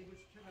그거 매입을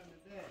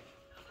시켜놨는데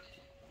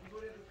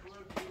이번에도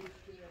그걸 매입을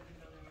시켜야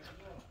된다고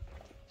해가지고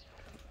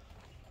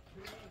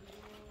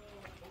그래가지고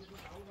거기서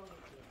나오라고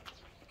했어요.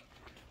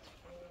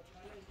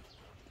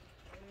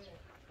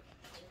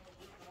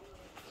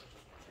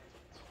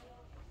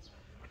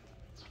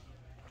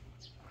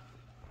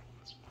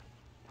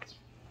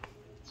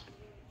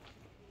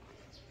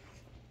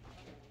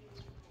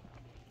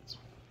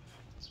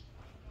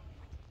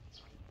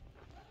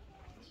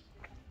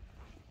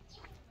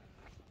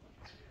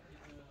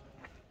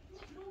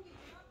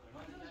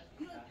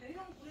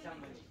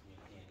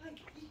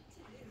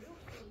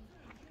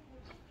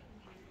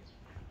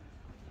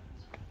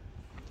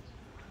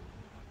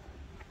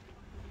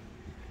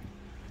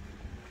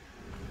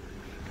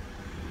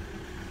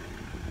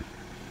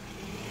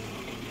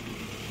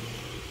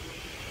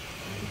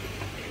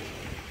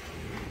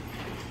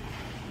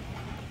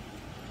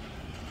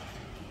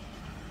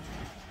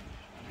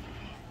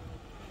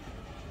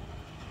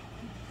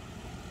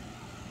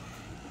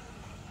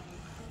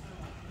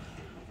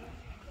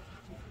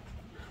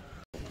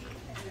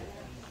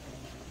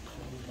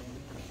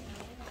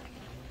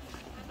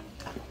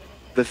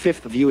 The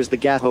fifth view is the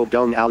Gaho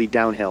Dong Alley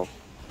downhill.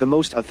 The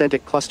most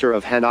authentic cluster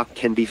of Hanok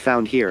can be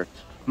found here.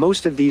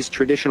 Most of these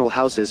traditional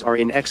houses are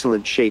in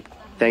excellent shape,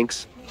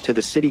 thanks to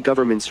the city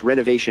government's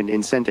renovation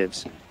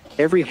incentives.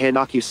 Every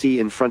Hanok you see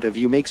in front of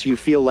you makes you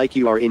feel like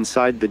you are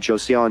inside the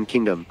Joseon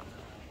Kingdom.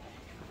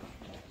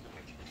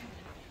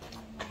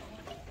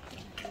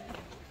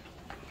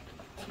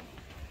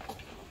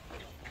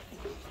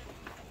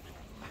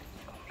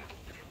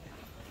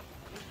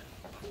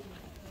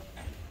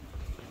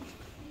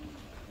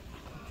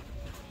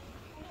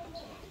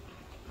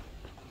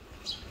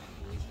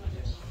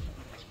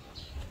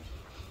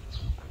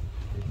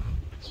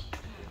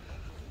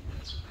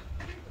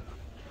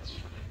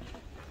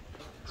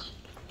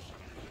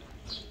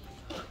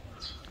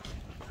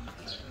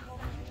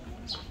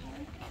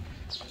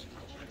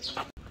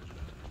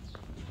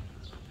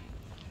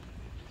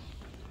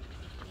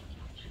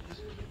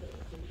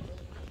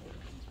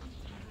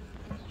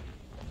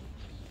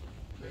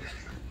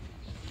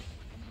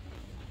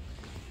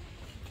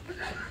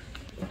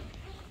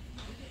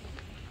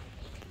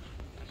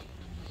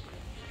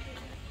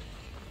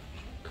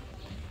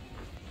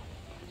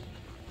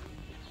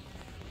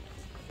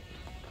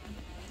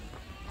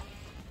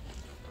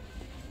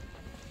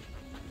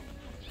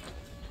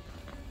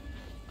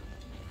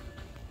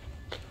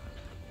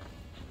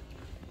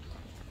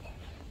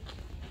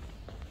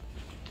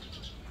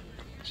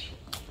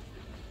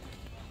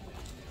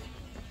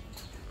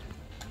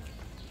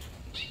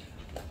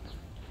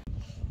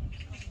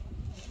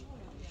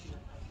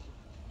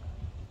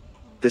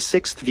 The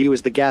sixth view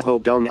is the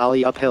Gaho Dong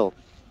Alley uphill.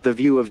 The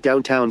view of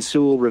downtown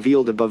Seoul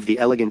revealed above the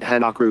elegant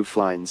Hanok roof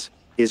lines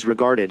is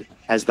regarded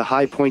as the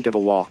high point of a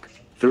walk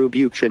through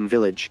Bukchon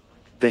Village.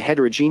 The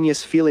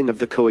heterogeneous feeling of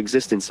the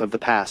coexistence of the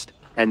past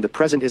and the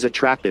present is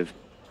attractive.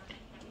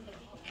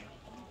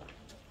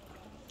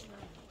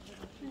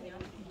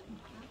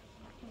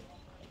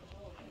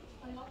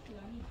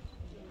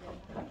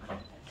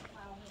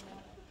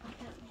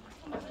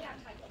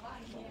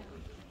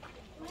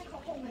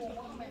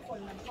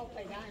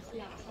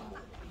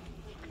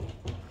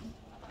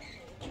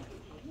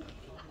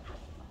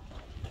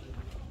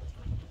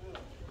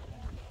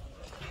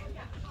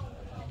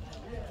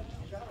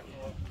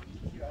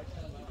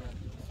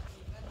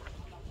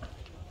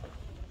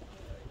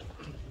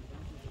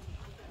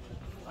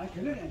 아니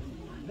그래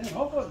내가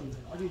먹거든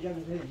아주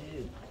이야기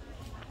되지.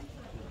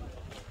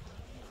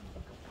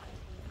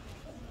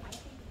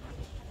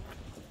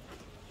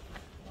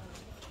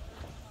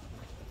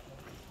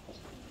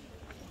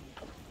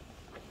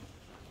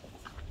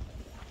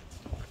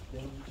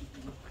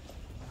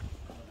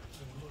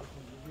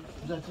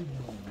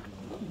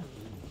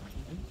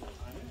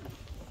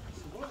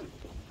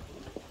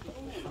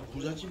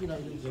 부잣집이나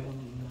이런 데는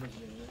있는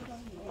거지.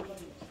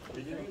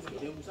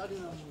 대형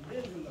쌀이나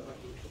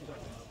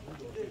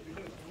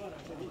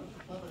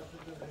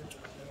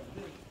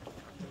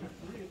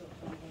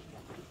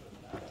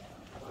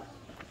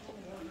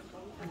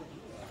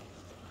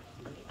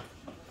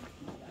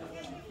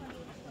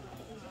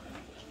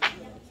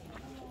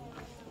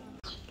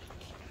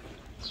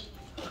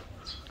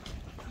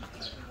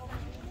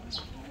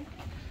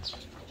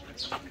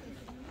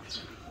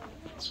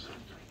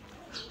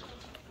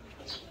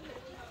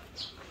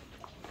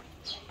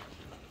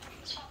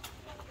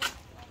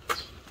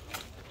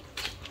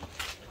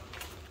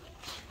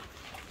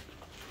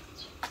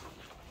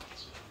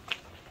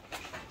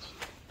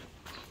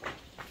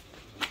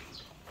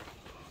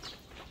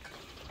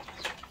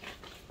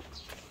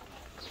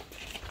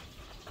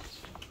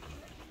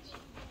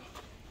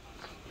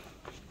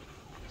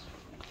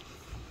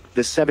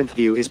The seventh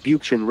view is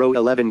Bukchon Row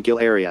 11 Gil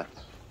area.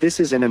 This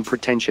is an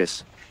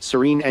unpretentious,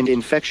 serene and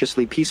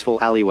infectiously peaceful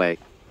alleyway.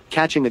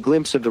 Catching a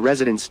glimpse of the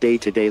residents'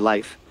 day-to-day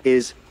life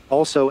is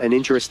also an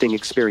interesting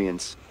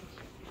experience.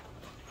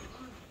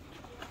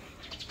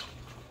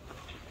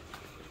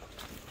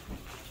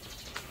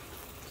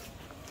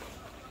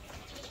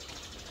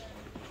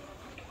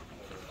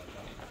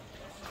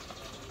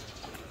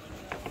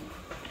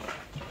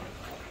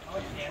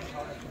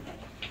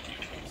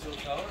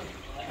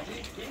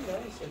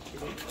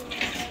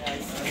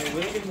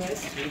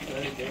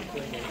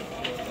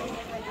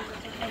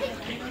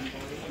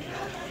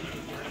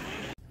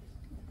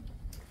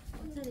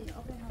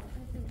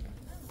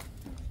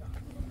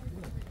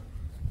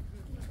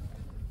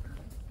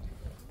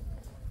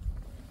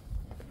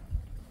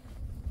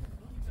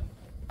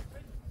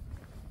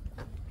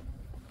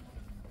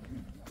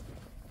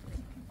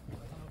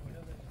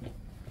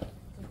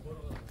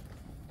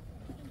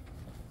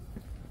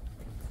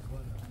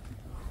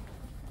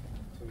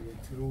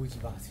 들어오지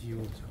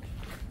마세요.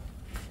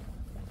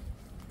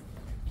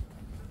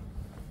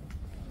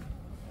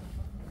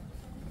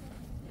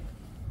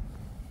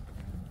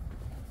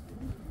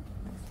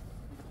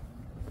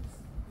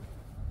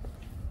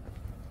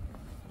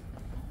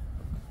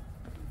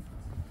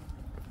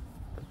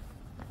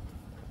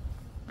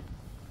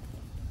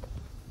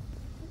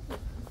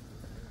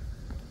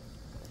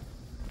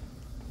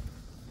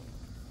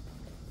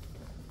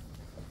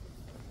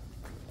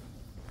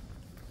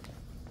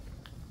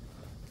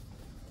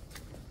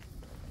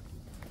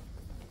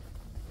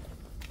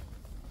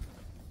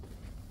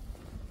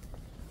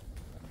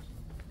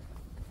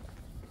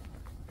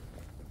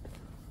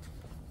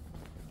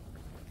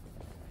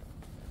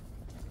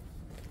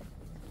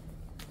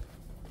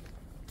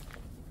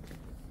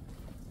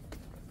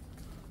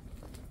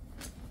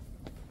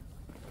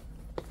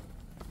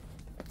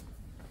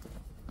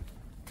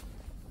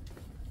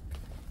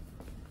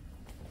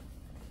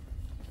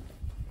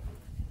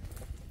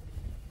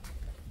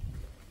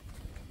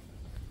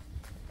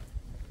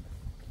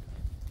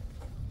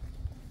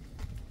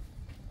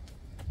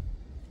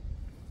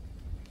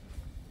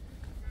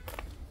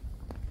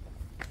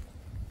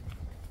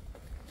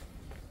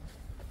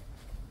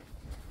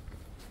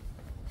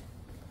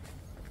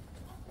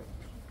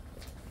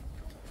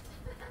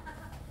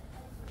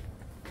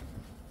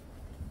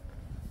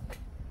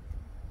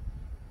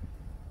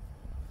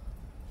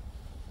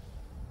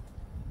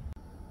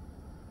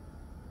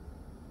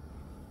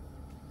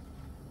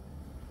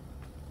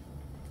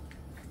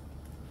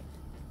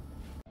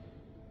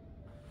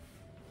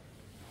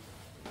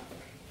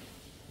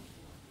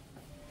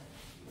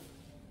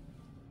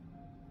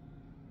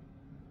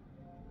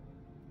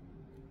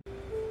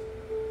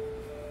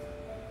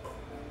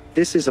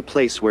 This is a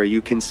place where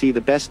you can see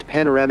the best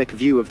panoramic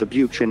view of the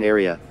Bukchon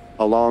area,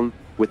 along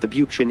with the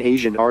Bukchon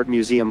Asian Art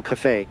Museum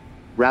Cafe.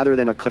 Rather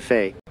than a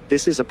cafe,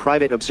 this is a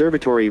private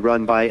observatory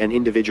run by an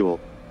individual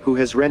who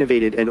has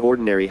renovated an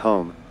ordinary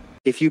home.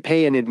 If you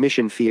pay an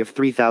admission fee of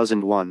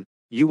 3,000 won,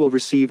 you will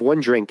receive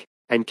one drink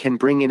and can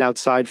bring in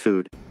outside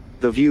food.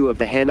 The view of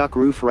the Hanok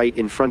roof right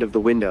in front of the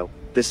window,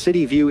 the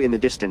city view in the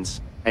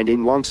distance, and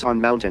in Wangsan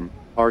Mountain,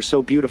 are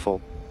so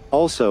beautiful.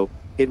 Also,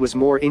 it was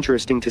more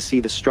interesting to see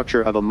the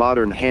structure of a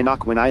modern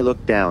Hanok when I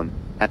looked down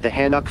at the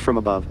Hanok from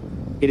above.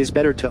 It is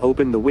better to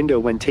open the window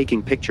when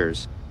taking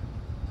pictures.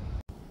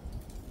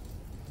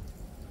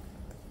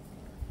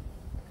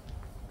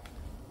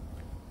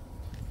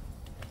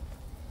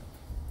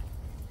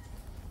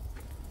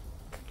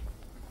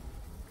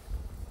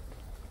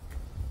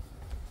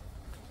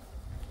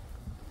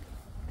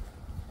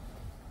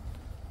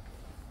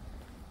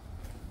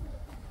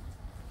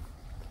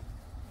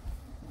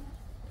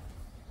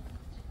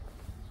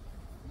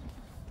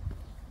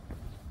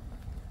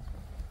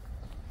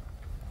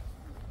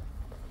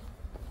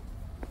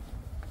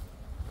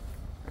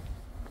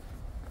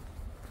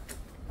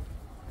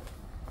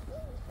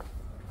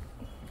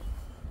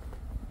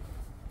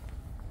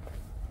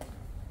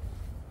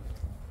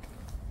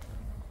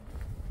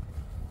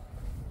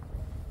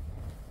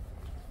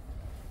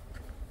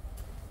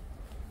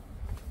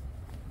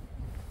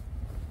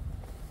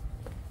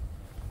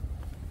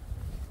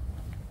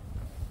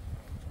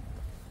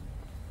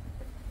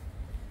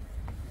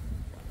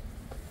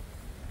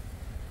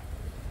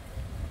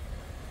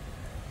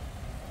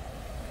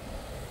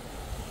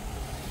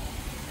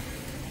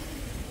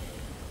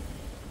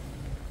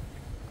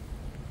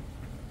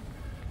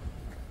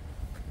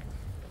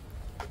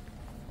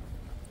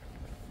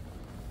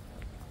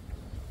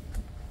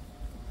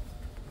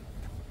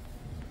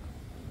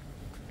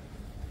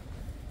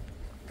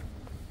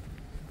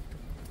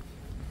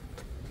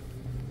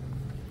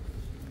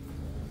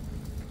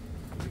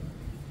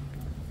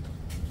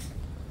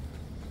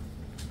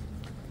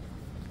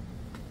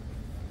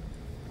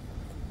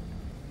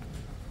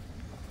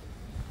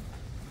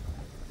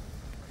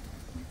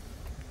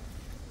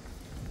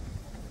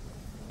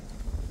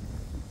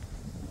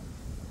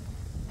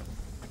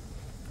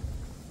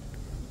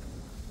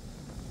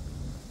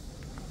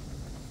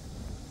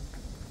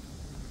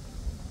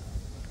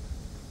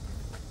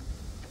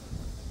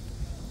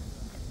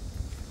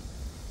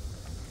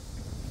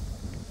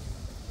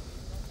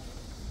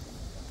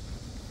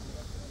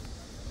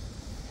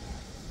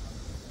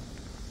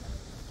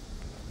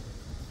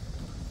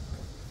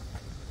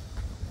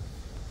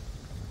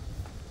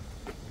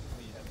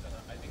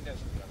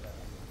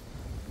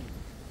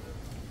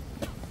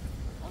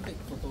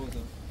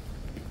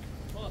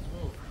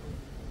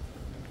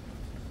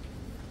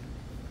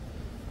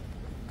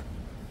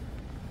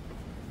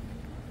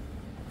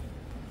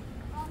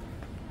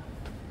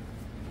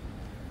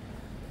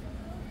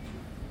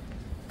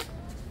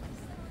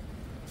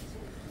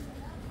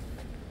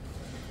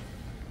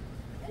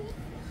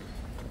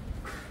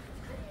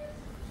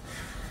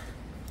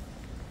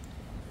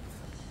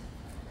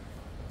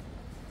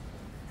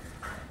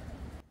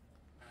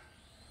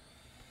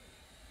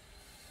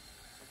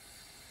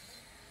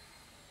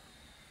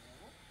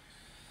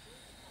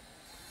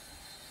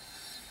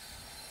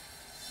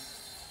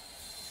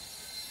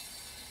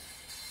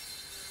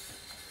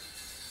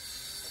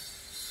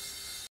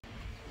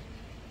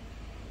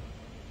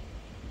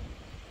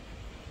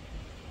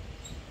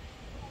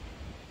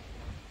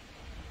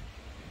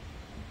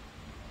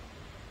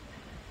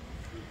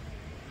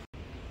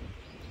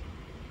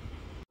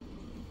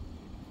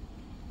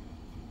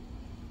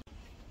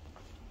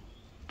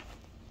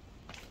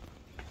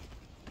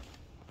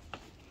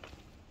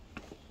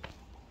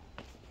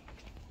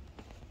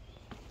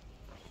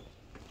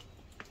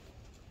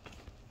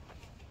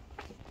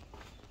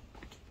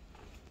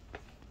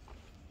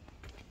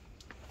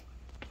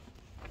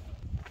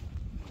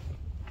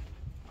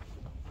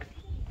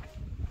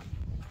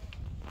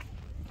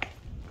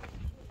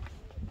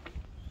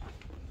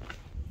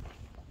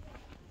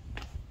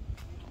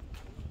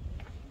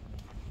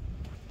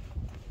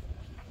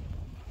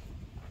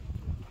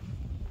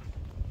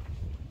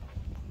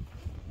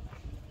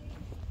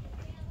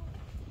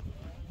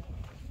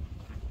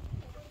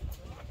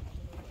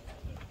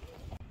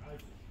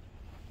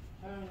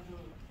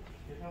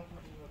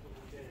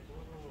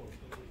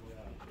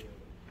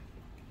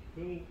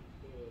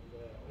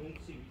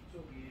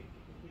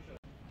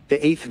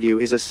 The eighth view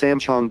is a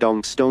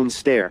Samcheong-dong stone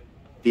stair,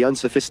 the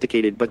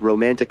unsophisticated but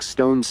romantic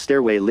stone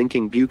stairway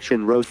linking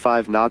Bukchon Road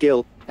 5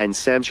 Nagil and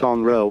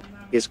Samcheong Road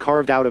is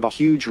carved out of a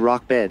huge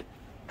rock bed.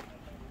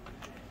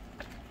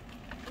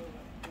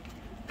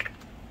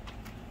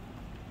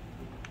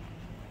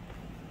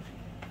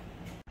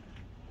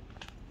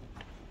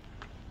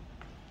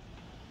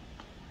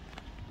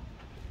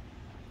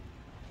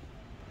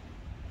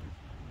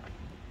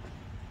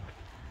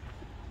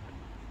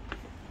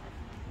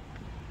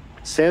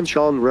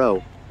 Samcheong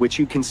Road, which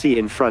you can see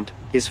in front,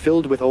 is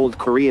filled with old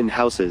Korean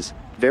houses,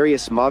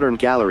 various modern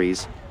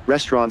galleries,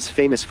 restaurants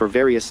famous for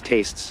various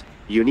tastes,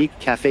 unique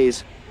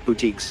cafes,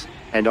 boutiques,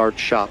 and art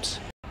shops.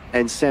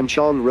 And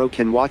Samcheong Road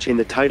can watch in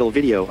the title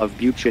video of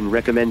Bukchon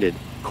Recommended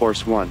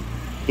Course 1.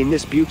 In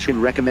this Bukchon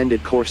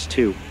Recommended Course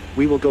 2,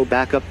 we will go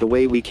back up the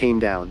way we came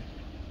down.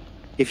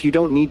 If you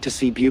don't need to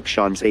see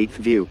Bukchon's 8th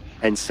view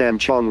and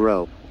Samcheong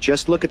Road,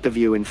 just look at the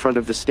view in front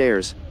of the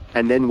stairs,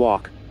 and then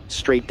walk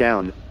straight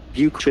down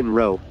Bukchon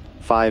Road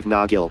 5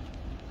 Nagil.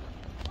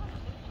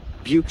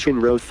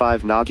 Bukchon Road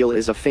 5 Nagil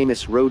is a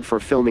famous road for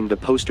filming the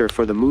poster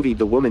for the movie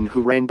The Woman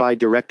Who Ran by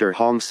director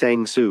Hong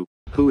Sang-soo,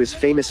 who is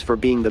famous for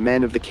being the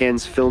man of the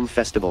Cannes Film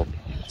Festival.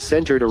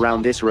 Centered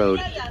around this road,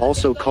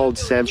 also called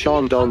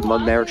Samcheong-dong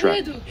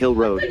Montmartre Hill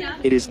Road,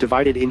 it is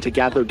divided into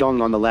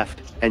Gatho-dong on the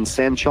left, and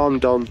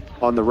Samcheong-dong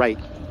on the right.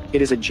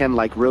 It is a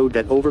gem-like road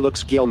that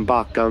overlooks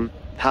Gyeongbokgung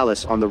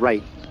Palace on the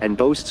right, and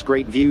boasts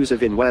great views of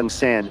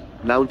Inwang-san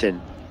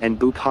Mountain and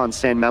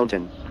Bukhan-san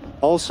Mountain.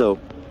 Also,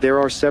 there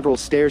are several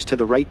stairs to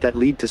the right that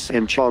lead to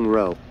Samcheong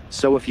Road,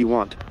 so if you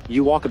want,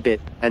 you walk a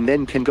bit, and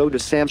then can go to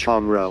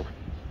Samcheong Road.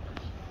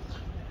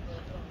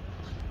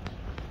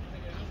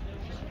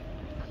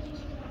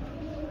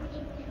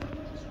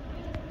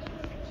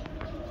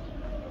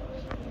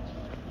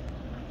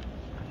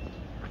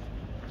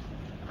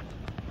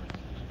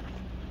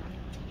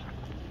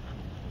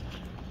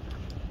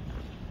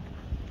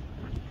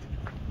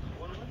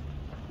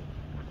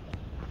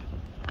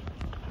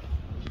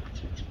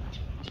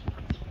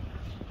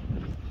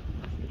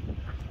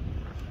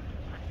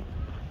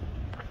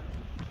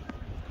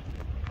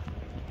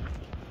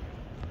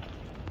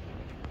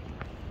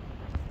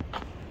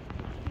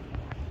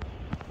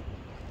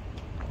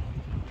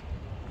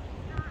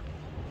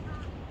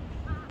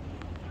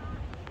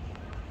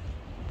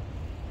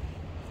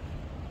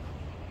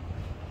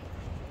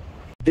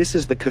 This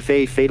is the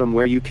Café Fatum,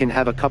 where you can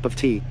have a cup of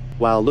tea,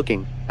 while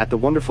looking at the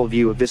wonderful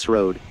view of this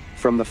road,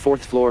 from the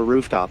 4th floor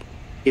rooftop.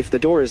 If the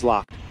door is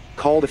locked,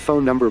 call the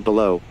phone number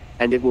below,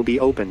 and it will be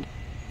opened.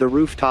 The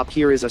rooftop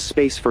here is a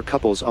space for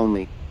couples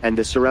only, and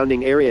the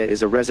surrounding area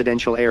is a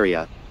residential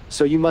area,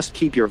 so you must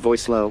keep your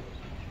voice low.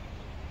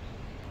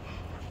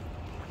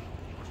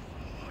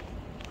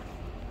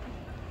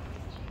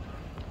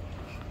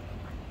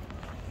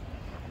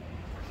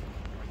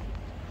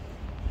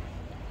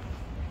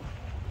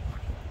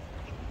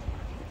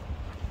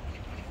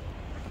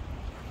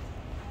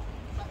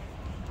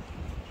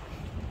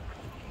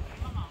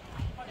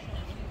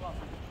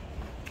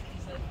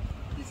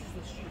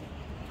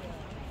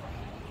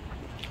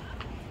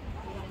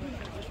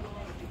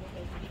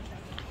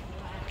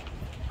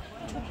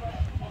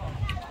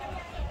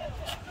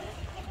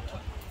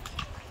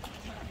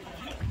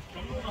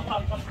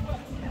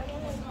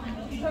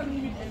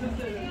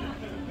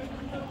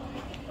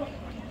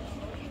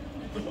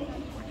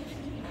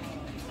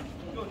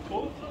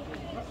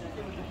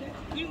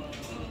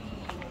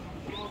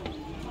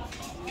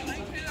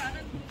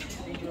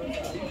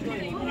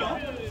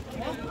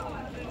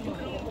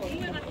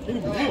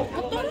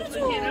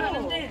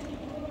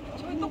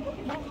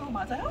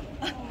 맞아요?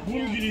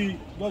 물길이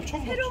나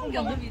처음 새로운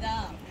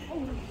경험이다.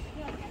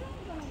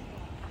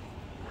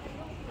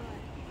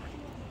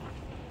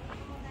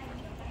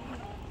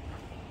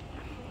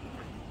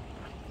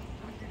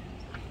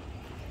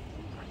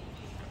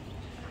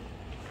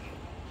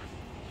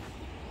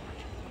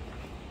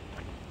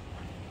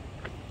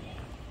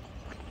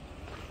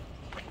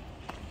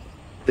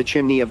 The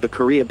chimney of the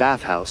Korea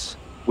bathhouse,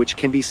 which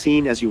can be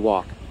seen as you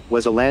walk,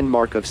 was a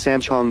landmark of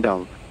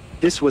Samcheong-dong.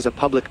 This was a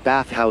public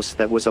bathhouse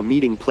that was a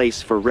meeting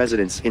place for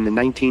residents in the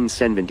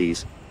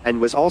 1970s,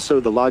 and was also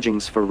the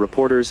lodgings for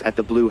reporters at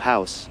the Blue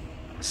House.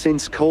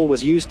 Since coal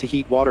was used to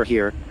heat water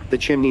here, the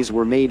chimneys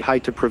were made high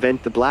to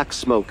prevent the black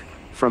smoke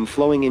from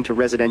flowing into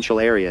residential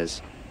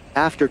areas.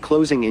 After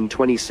closing in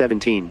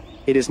 2017,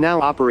 it is now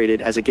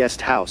operated as a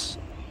guest house.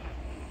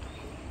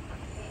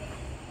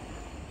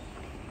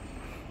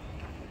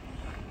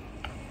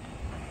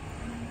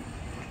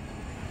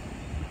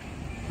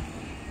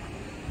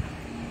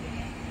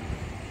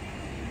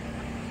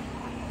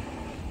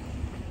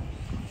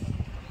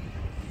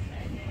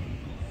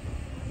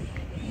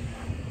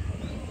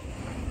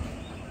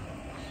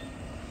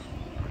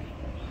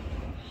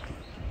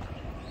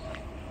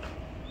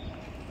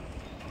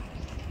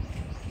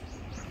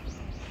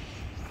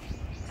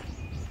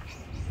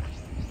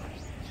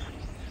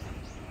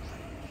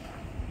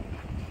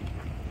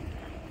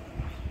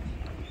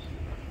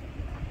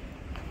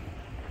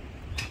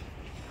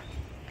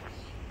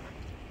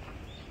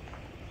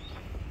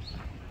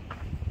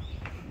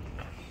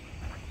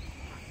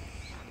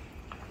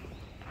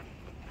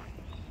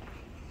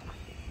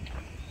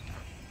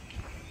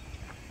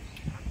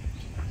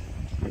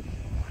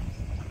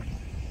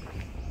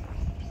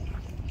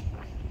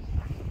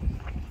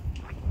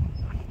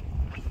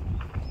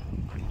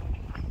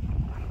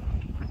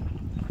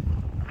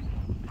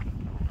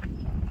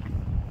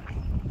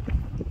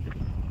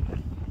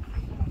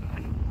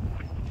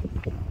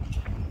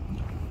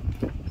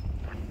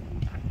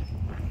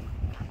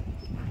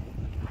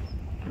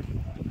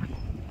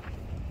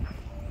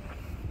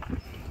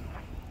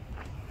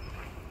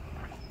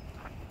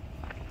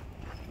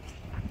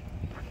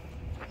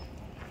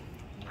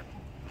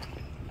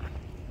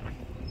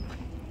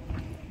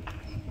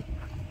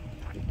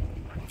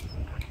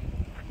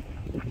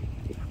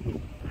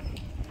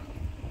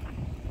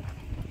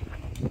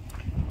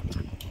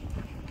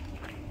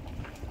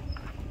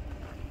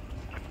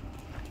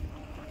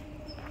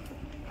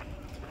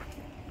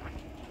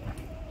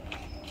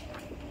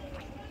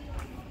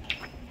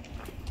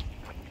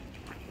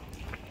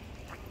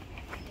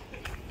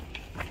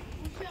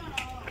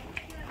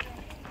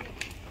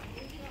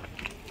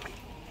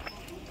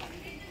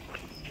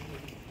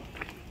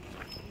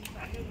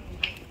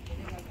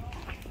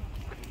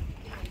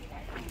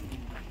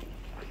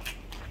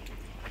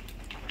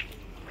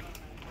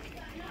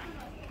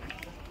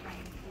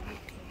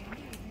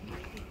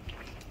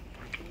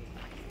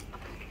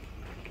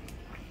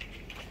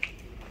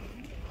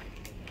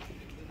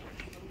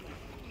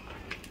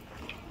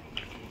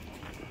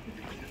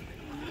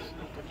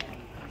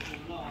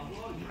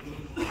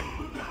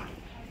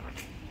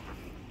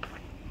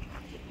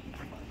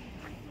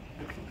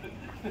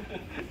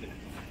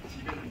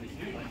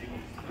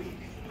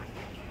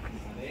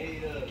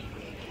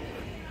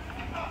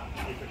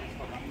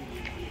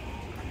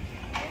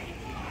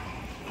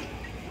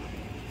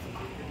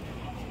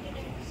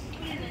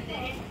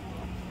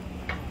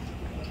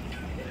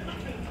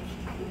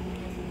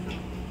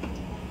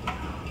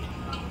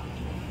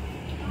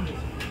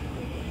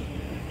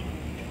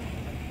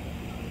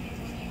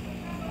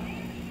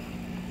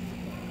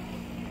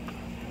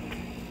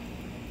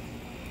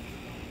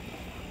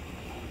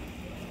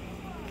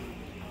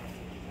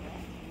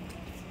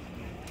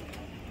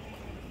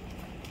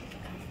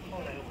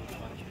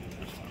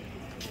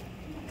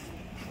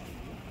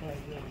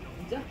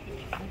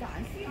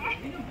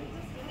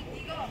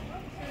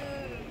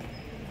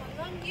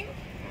 느낌?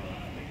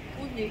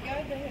 옷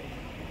얘기할 때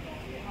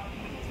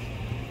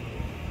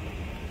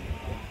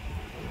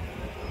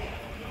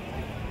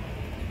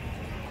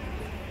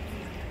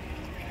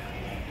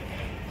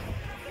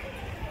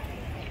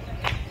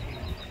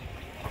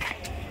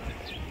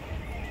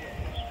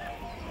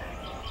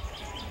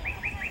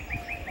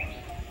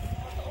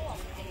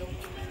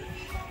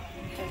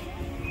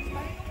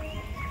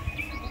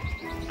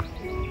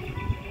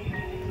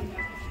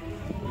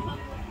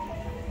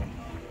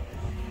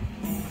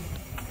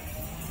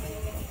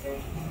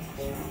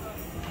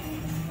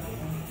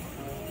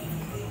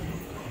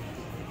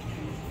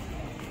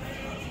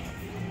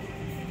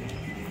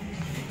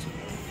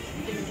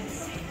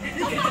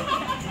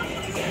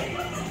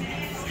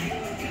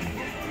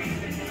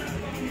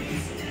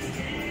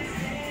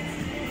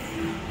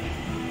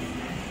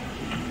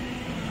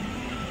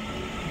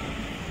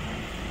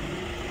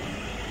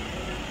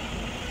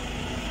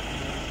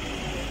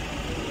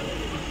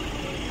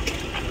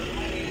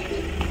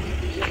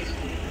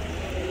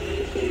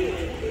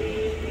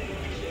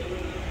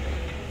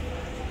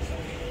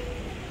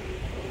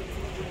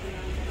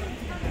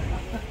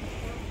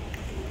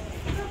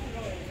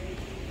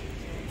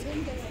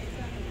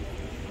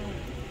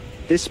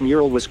This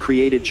mural was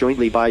created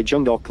jointly by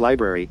Jungdok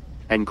Library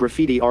and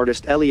graffiti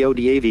artist Elio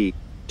Dav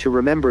to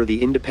remember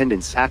the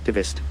independence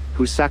activist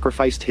who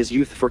sacrificed his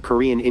youth for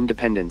Korean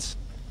independence.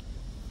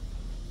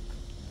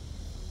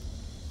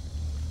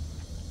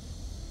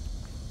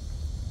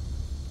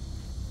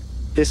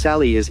 This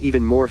alley is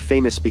even more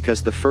famous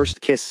because the first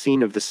kiss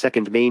scene of the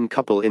second main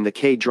couple in the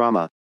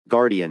K-drama,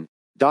 Guardian,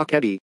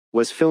 Dokkaebi,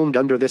 was filmed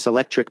under this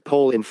electric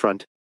pole in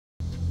front.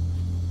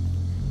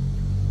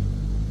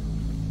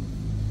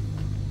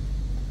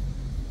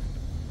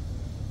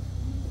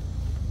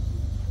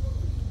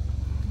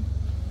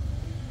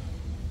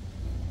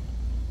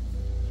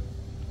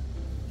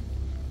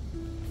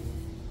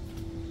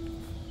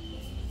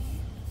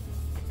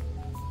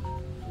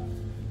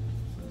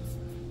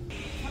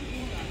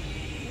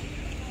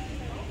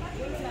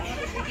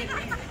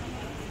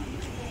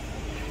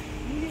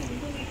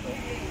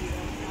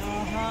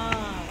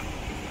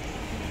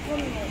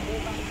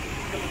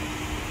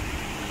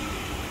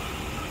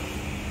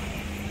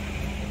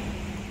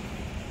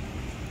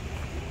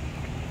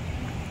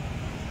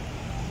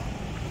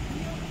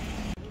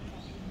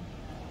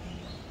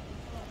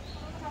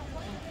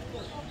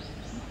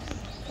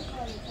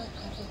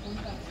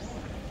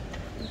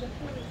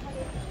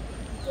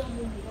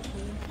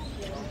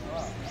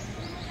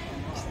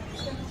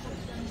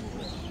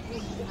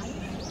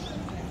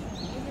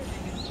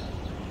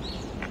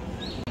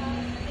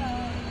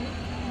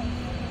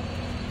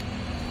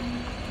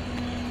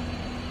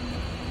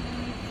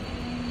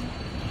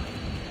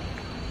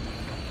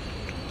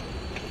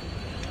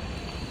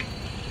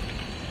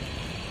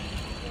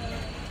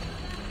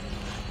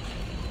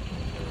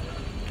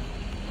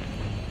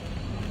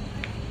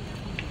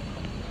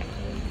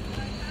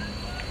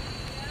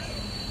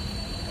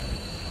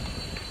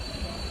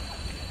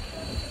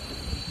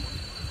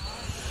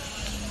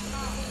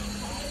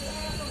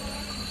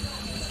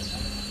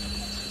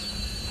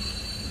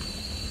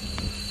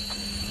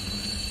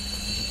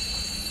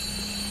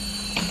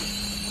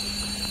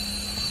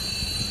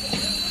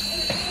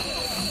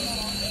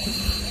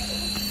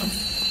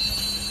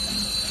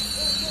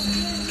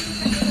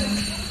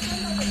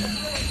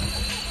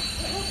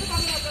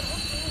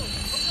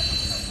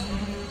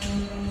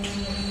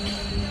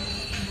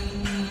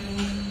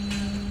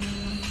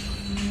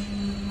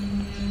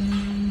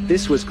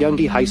 This was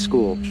Gyeonggi High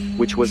School,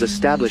 which was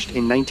established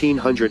in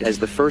 1900 as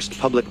the first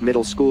public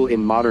middle school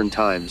in modern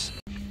times.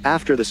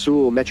 After the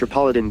Seoul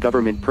metropolitan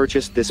government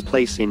purchased this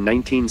place in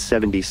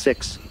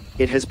 1976,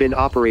 it has been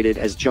operated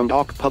as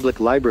Jungdok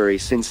Public Library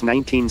since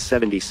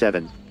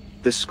 1977.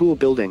 The school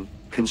building,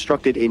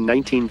 constructed in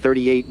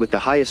 1938 with the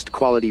highest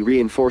quality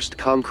reinforced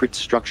concrete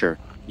structure,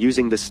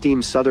 using the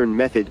steam southern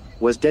method,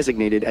 was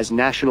designated as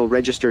National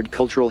Registered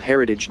Cultural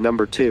Heritage No.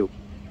 2.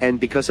 And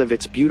because of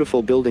its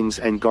beautiful buildings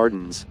and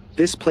gardens,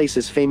 this place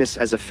is famous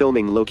as a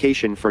filming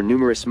location for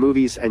numerous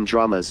movies and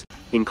dramas,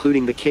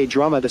 including the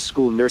K-drama The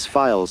School Nurse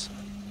Files.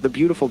 The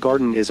beautiful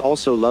garden is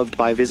also loved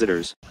by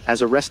visitors,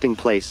 as a resting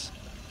place.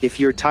 If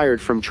you're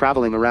tired from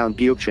traveling around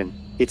Bukchon,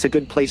 it's a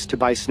good place to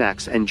buy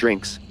snacks and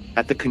drinks,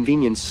 at the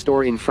convenience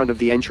store in front of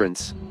the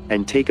entrance,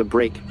 and take a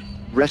break.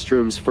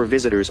 Restrooms for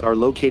visitors are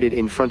located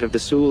in front of the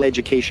Seoul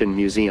Education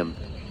Museum.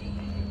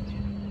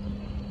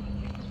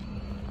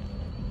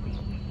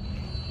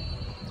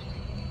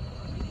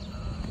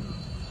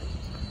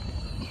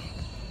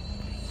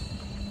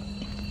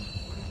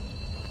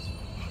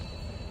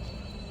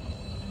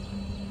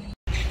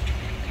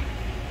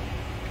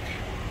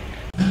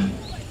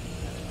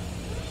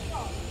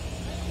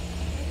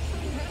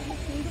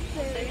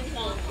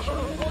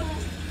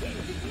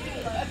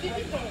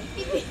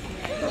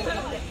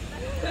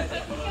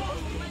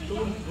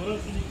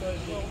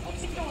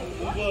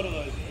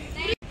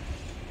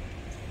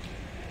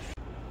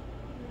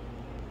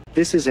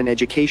 This is an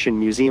education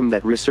museum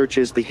that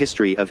researches the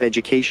history of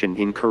education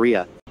in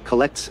Korea,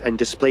 collects and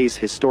displays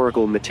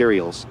historical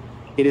materials.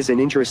 It is an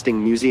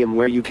interesting museum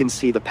where you can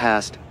see the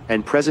past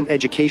and present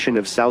education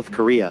of South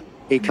Korea,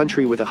 a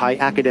country with a high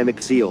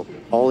academic zeal,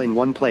 all in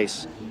one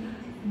place.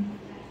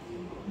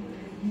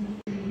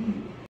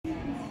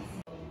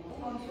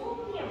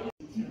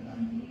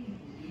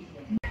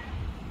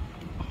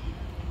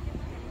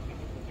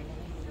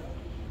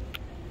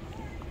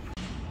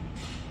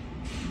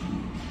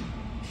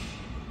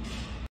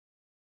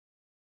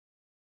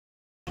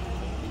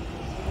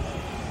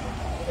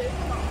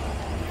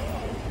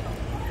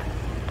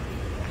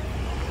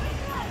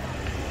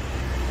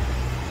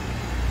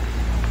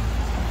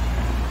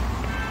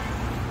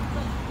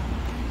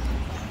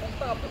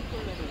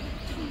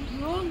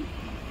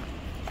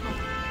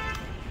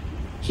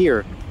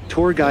 Here,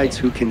 tour guides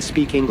who can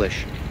speak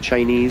English,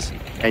 Chinese,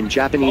 and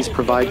Japanese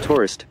provide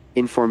tourist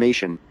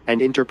information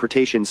and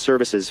interpretation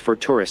services for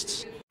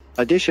tourists.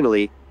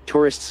 Additionally,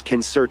 tourists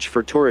can search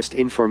for tourist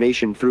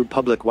information through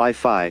public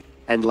Wi-Fi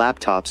and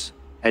laptops,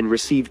 and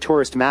receive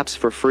tourist maps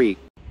for free.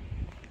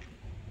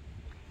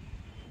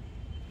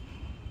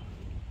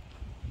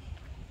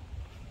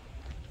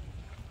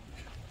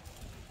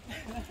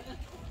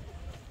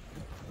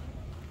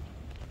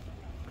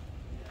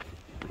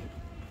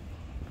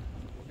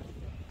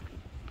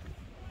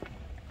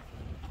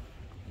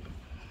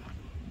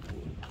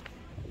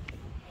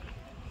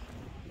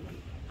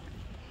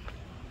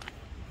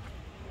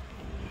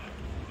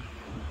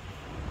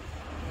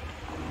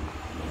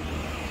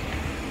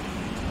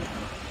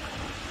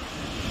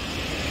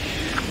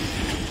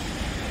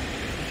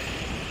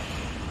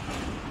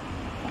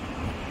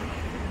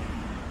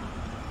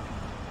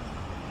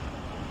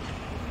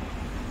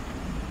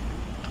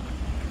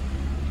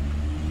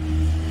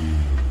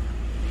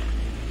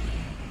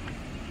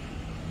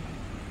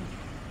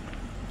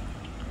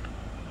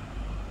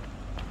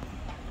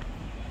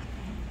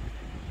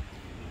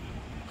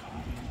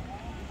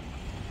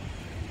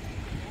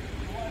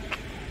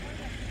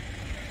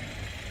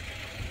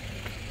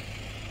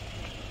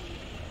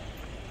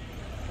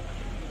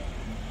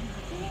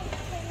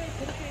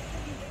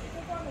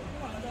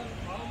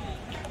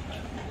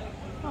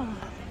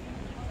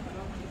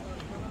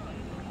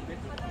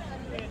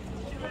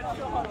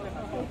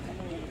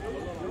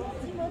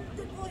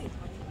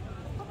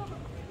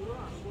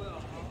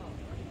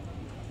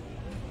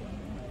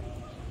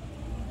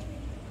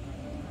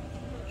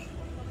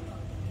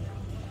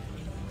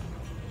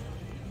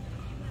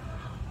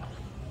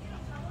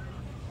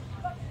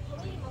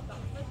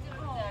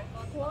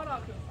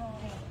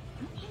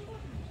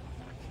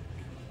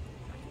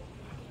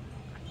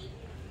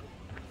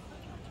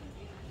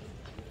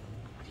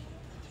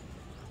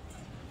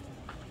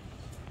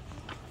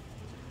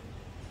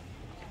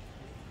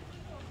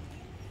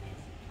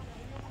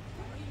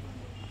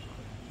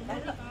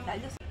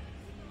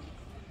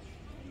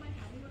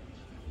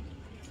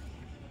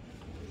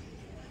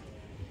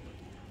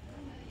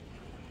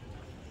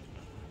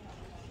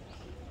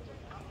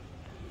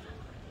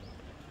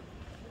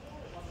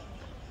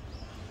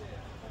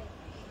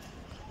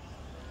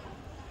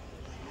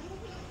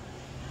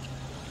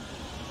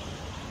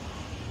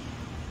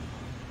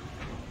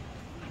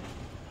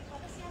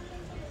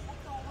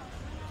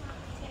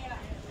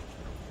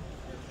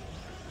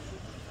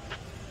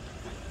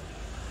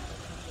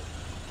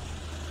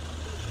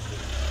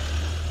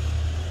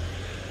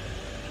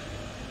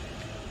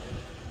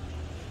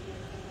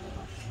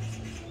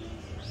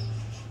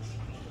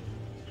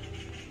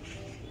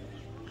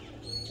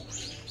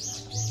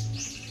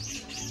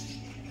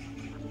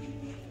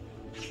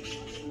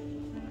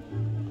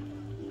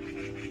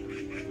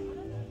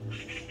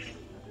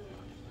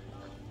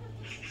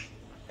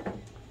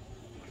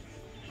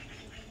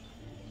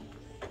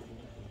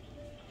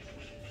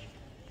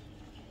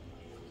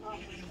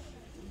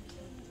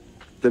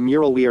 The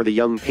mural "We Are the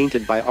Young"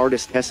 painted by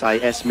artist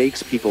SIS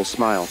makes people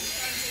smile.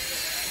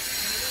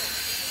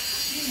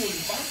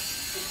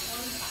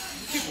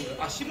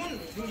 아, 심은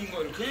생긴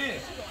거 이렇게?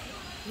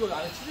 이거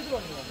안에 치즈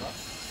들어있는 건가?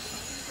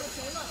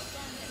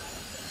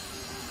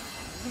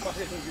 무슨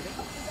맛이야, 저기는?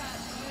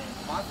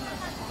 맛?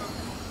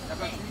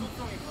 약간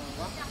중독성이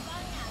그런가?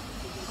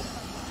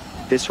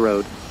 This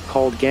road,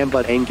 called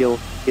Gambut Angil,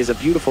 is a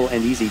beautiful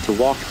and easy to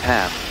walk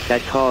path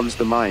that calms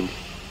the mind.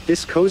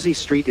 This cozy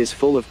street is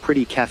full of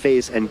pretty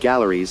cafes and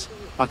galleries,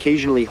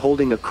 occasionally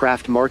holding a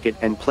craft market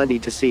and plenty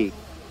to see.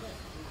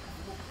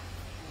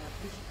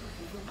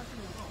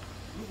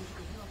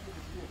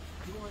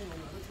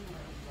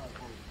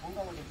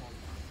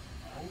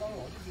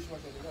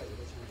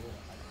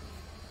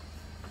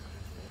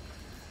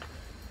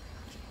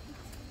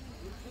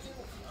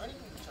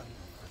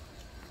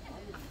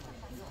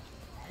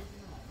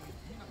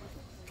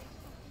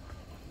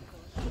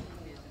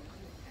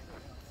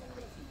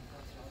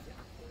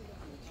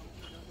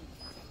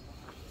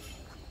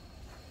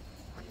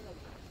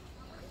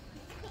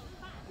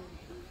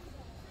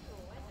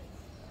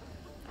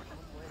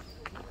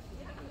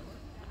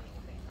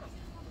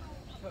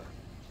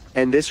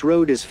 And this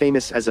road is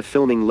famous as a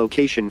filming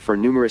location for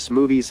numerous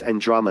movies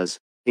and dramas,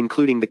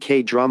 including the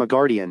K-drama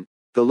Guardian,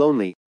 The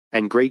Lonely,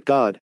 and Great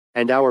God,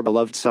 and Our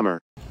Beloved Summer.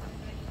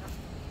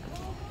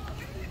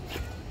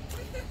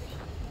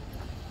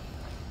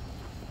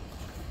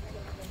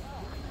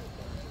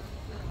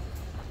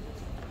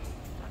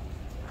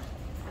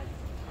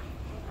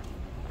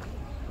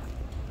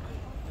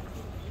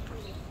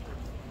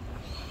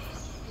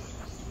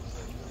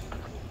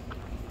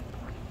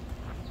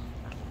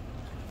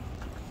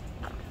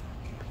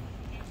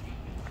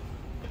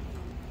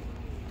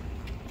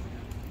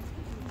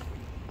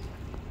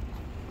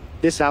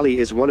 This alley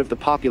is one of the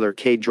popular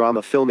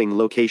K-drama filming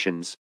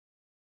locations.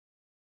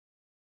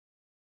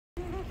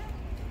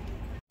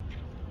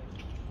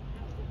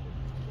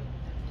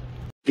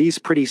 These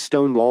pretty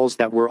stone walls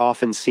that were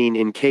often seen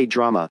in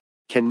K-drama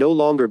can no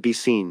longer be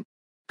seen.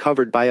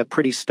 Covered by a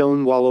pretty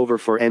stone wall over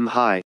 4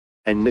 high,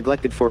 and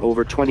neglected for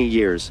over 20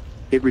 years,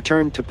 it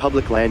returned to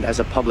public land as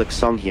a public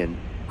Songhyun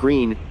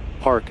Green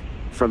Park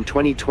from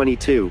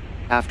 2022,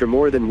 after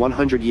more than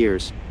 100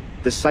 years.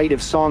 The site of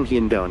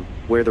Songhyun-dong,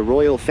 where the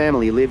royal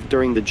family lived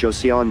during the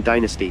Joseon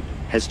dynasty,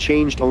 has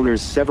changed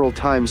owners several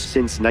times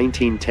since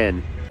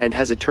 1910, and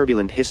has a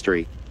turbulent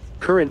history.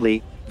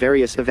 Currently,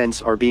 various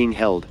events are being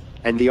held,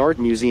 and the art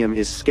museum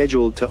is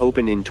scheduled to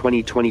open in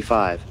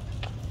 2025.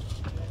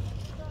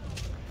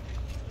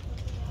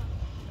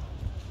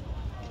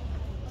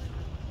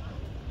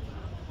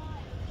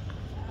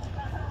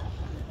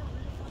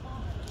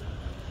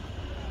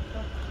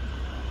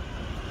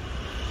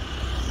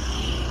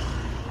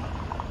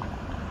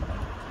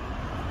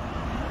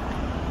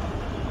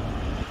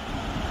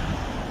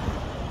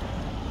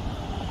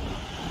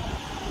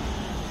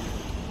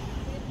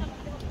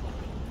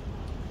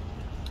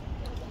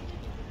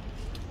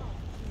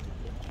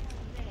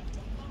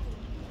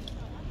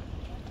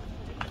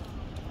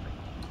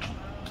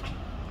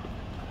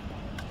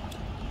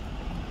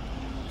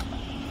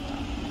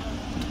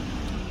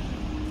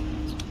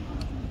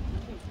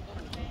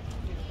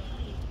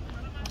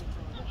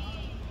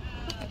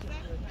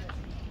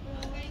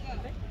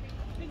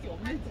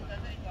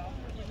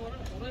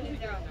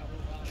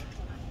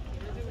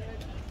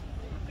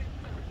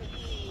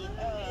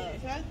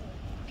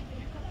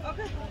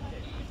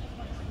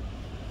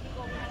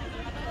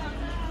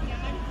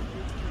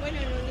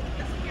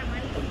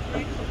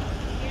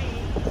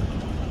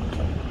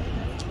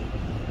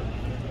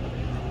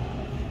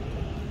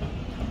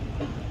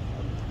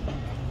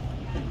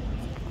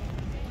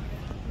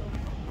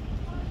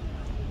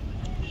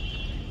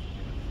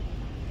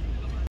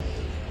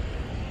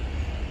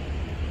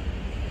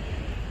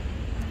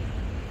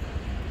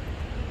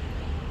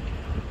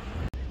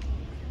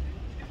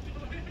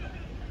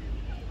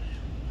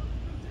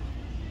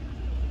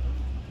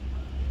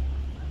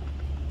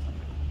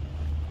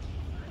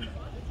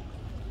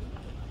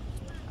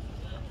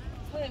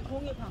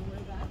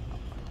 공유박물관.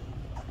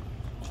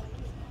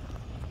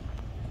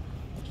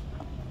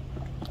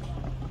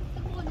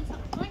 Semua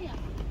sakmanya.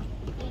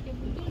 Kalau dia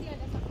muncul dia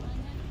ada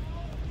sakmanya.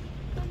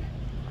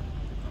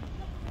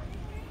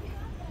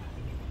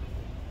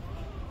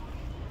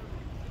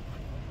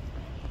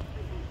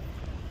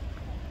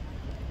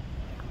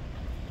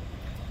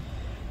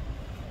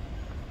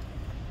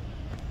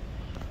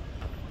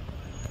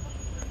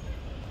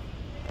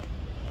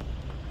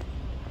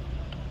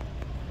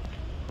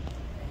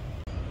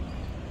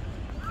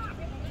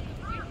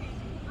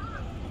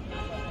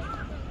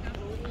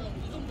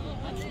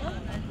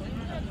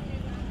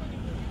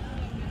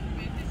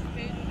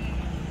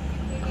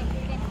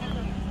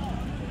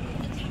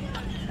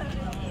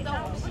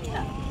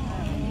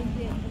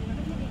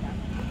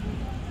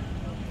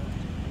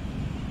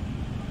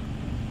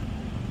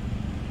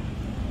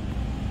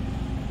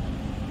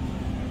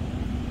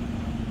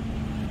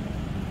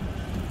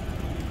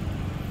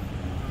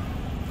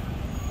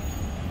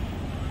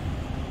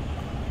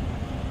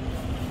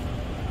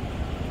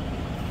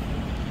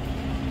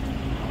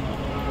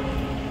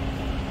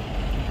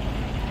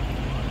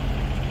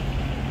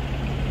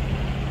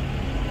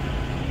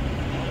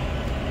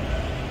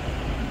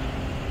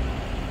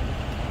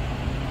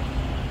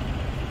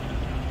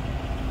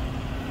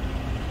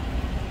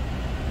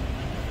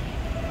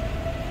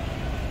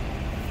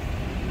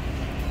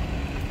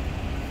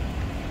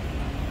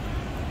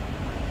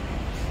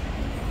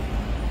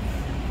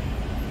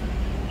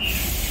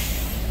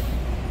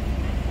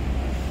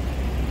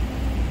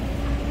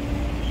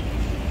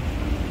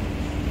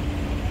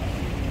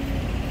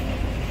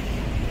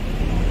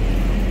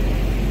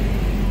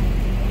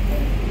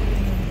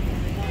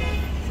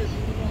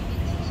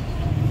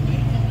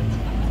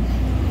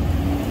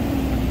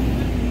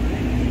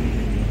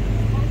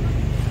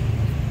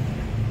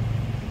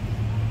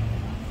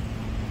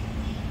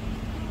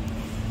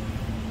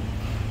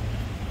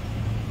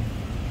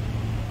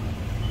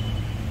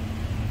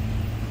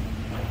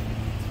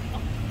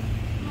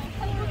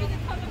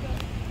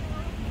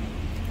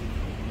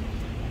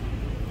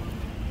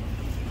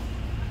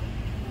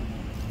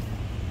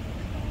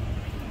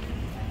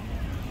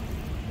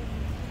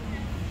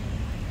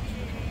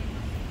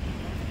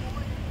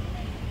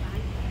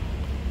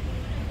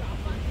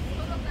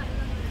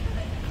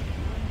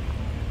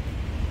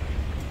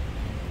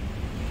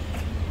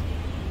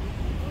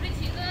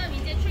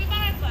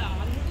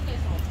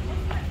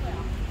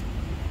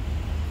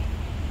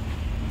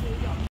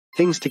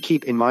 Things to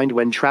keep in mind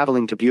when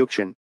traveling to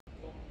Bukchon.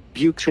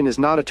 Bukchon is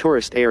not a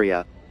tourist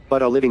area,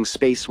 but a living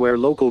space where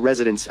local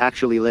residents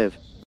actually live.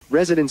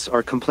 Residents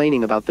are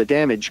complaining about the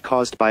damage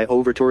caused by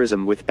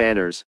over-tourism with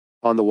banners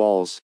on the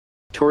walls.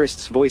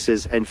 Tourists'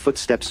 voices and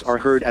footsteps are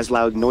heard as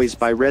loud noise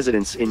by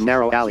residents in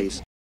narrow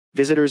alleys.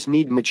 Visitors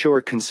need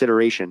mature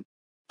consideration.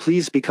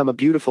 Please become a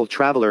beautiful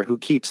traveler who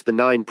keeps the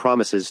 9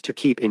 promises to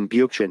keep in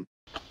Bukchon.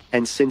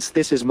 And since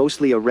this is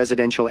mostly a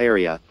residential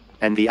area,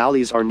 and the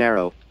alleys are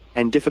narrow,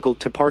 and difficult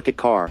to park a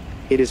car,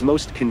 it is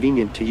most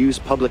convenient to use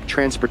public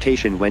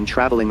transportation when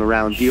traveling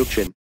around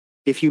Bukchon.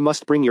 If you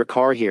must bring your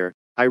car here,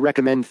 I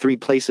recommend 3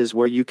 places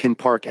where you can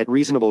park at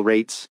reasonable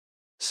rates.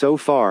 So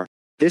far,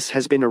 this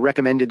has been a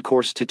recommended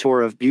course to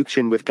tour of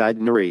Bukchon with guide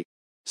Nuri.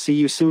 See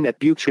you soon at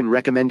Bukchon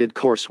Recommended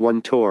Course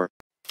 1 tour.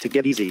 To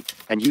get easy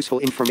and useful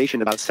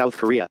information about South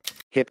Korea,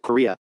 hip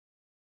Korea.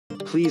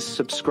 Please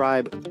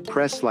subscribe,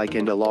 press like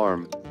and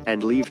alarm,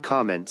 and leave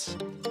comments.